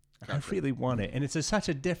 I really want it, and it's such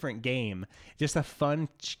a different game. Just a fun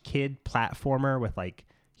kid platformer with like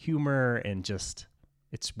humor and just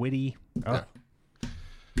it's witty. Oh. Yeah.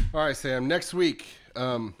 All right, Sam. Next week, I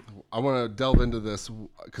want to delve into this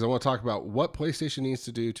because I want to talk about what PlayStation needs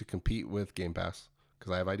to do to compete with Game Pass,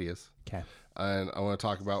 because I have ideas. Okay. And I want to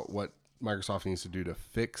talk about what Microsoft needs to do to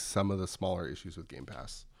fix some of the smaller issues with Game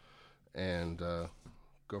Pass, and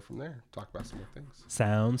go from there. Talk about some more things.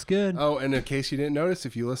 Sounds good. Oh, and in case you didn't notice,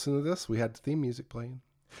 if you listen to this, we had the theme music playing.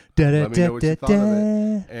 Let me know what you thought of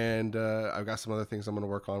it. And I've got some other things I'm going to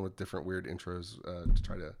work on with different weird intros to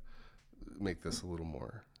try to make this a little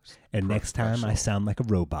more. And next time I professional. sound like a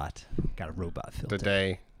robot. Got a robot filter.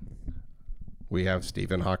 Today, we have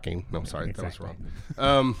Stephen Hawking. No, sorry, Exactly. that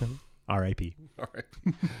was wrong. R.I.P. All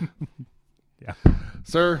right. Yeah.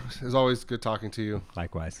 Sir, as always, good talking to you.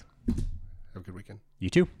 Likewise. Have a good weekend. You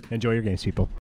too. Enjoy your games, people.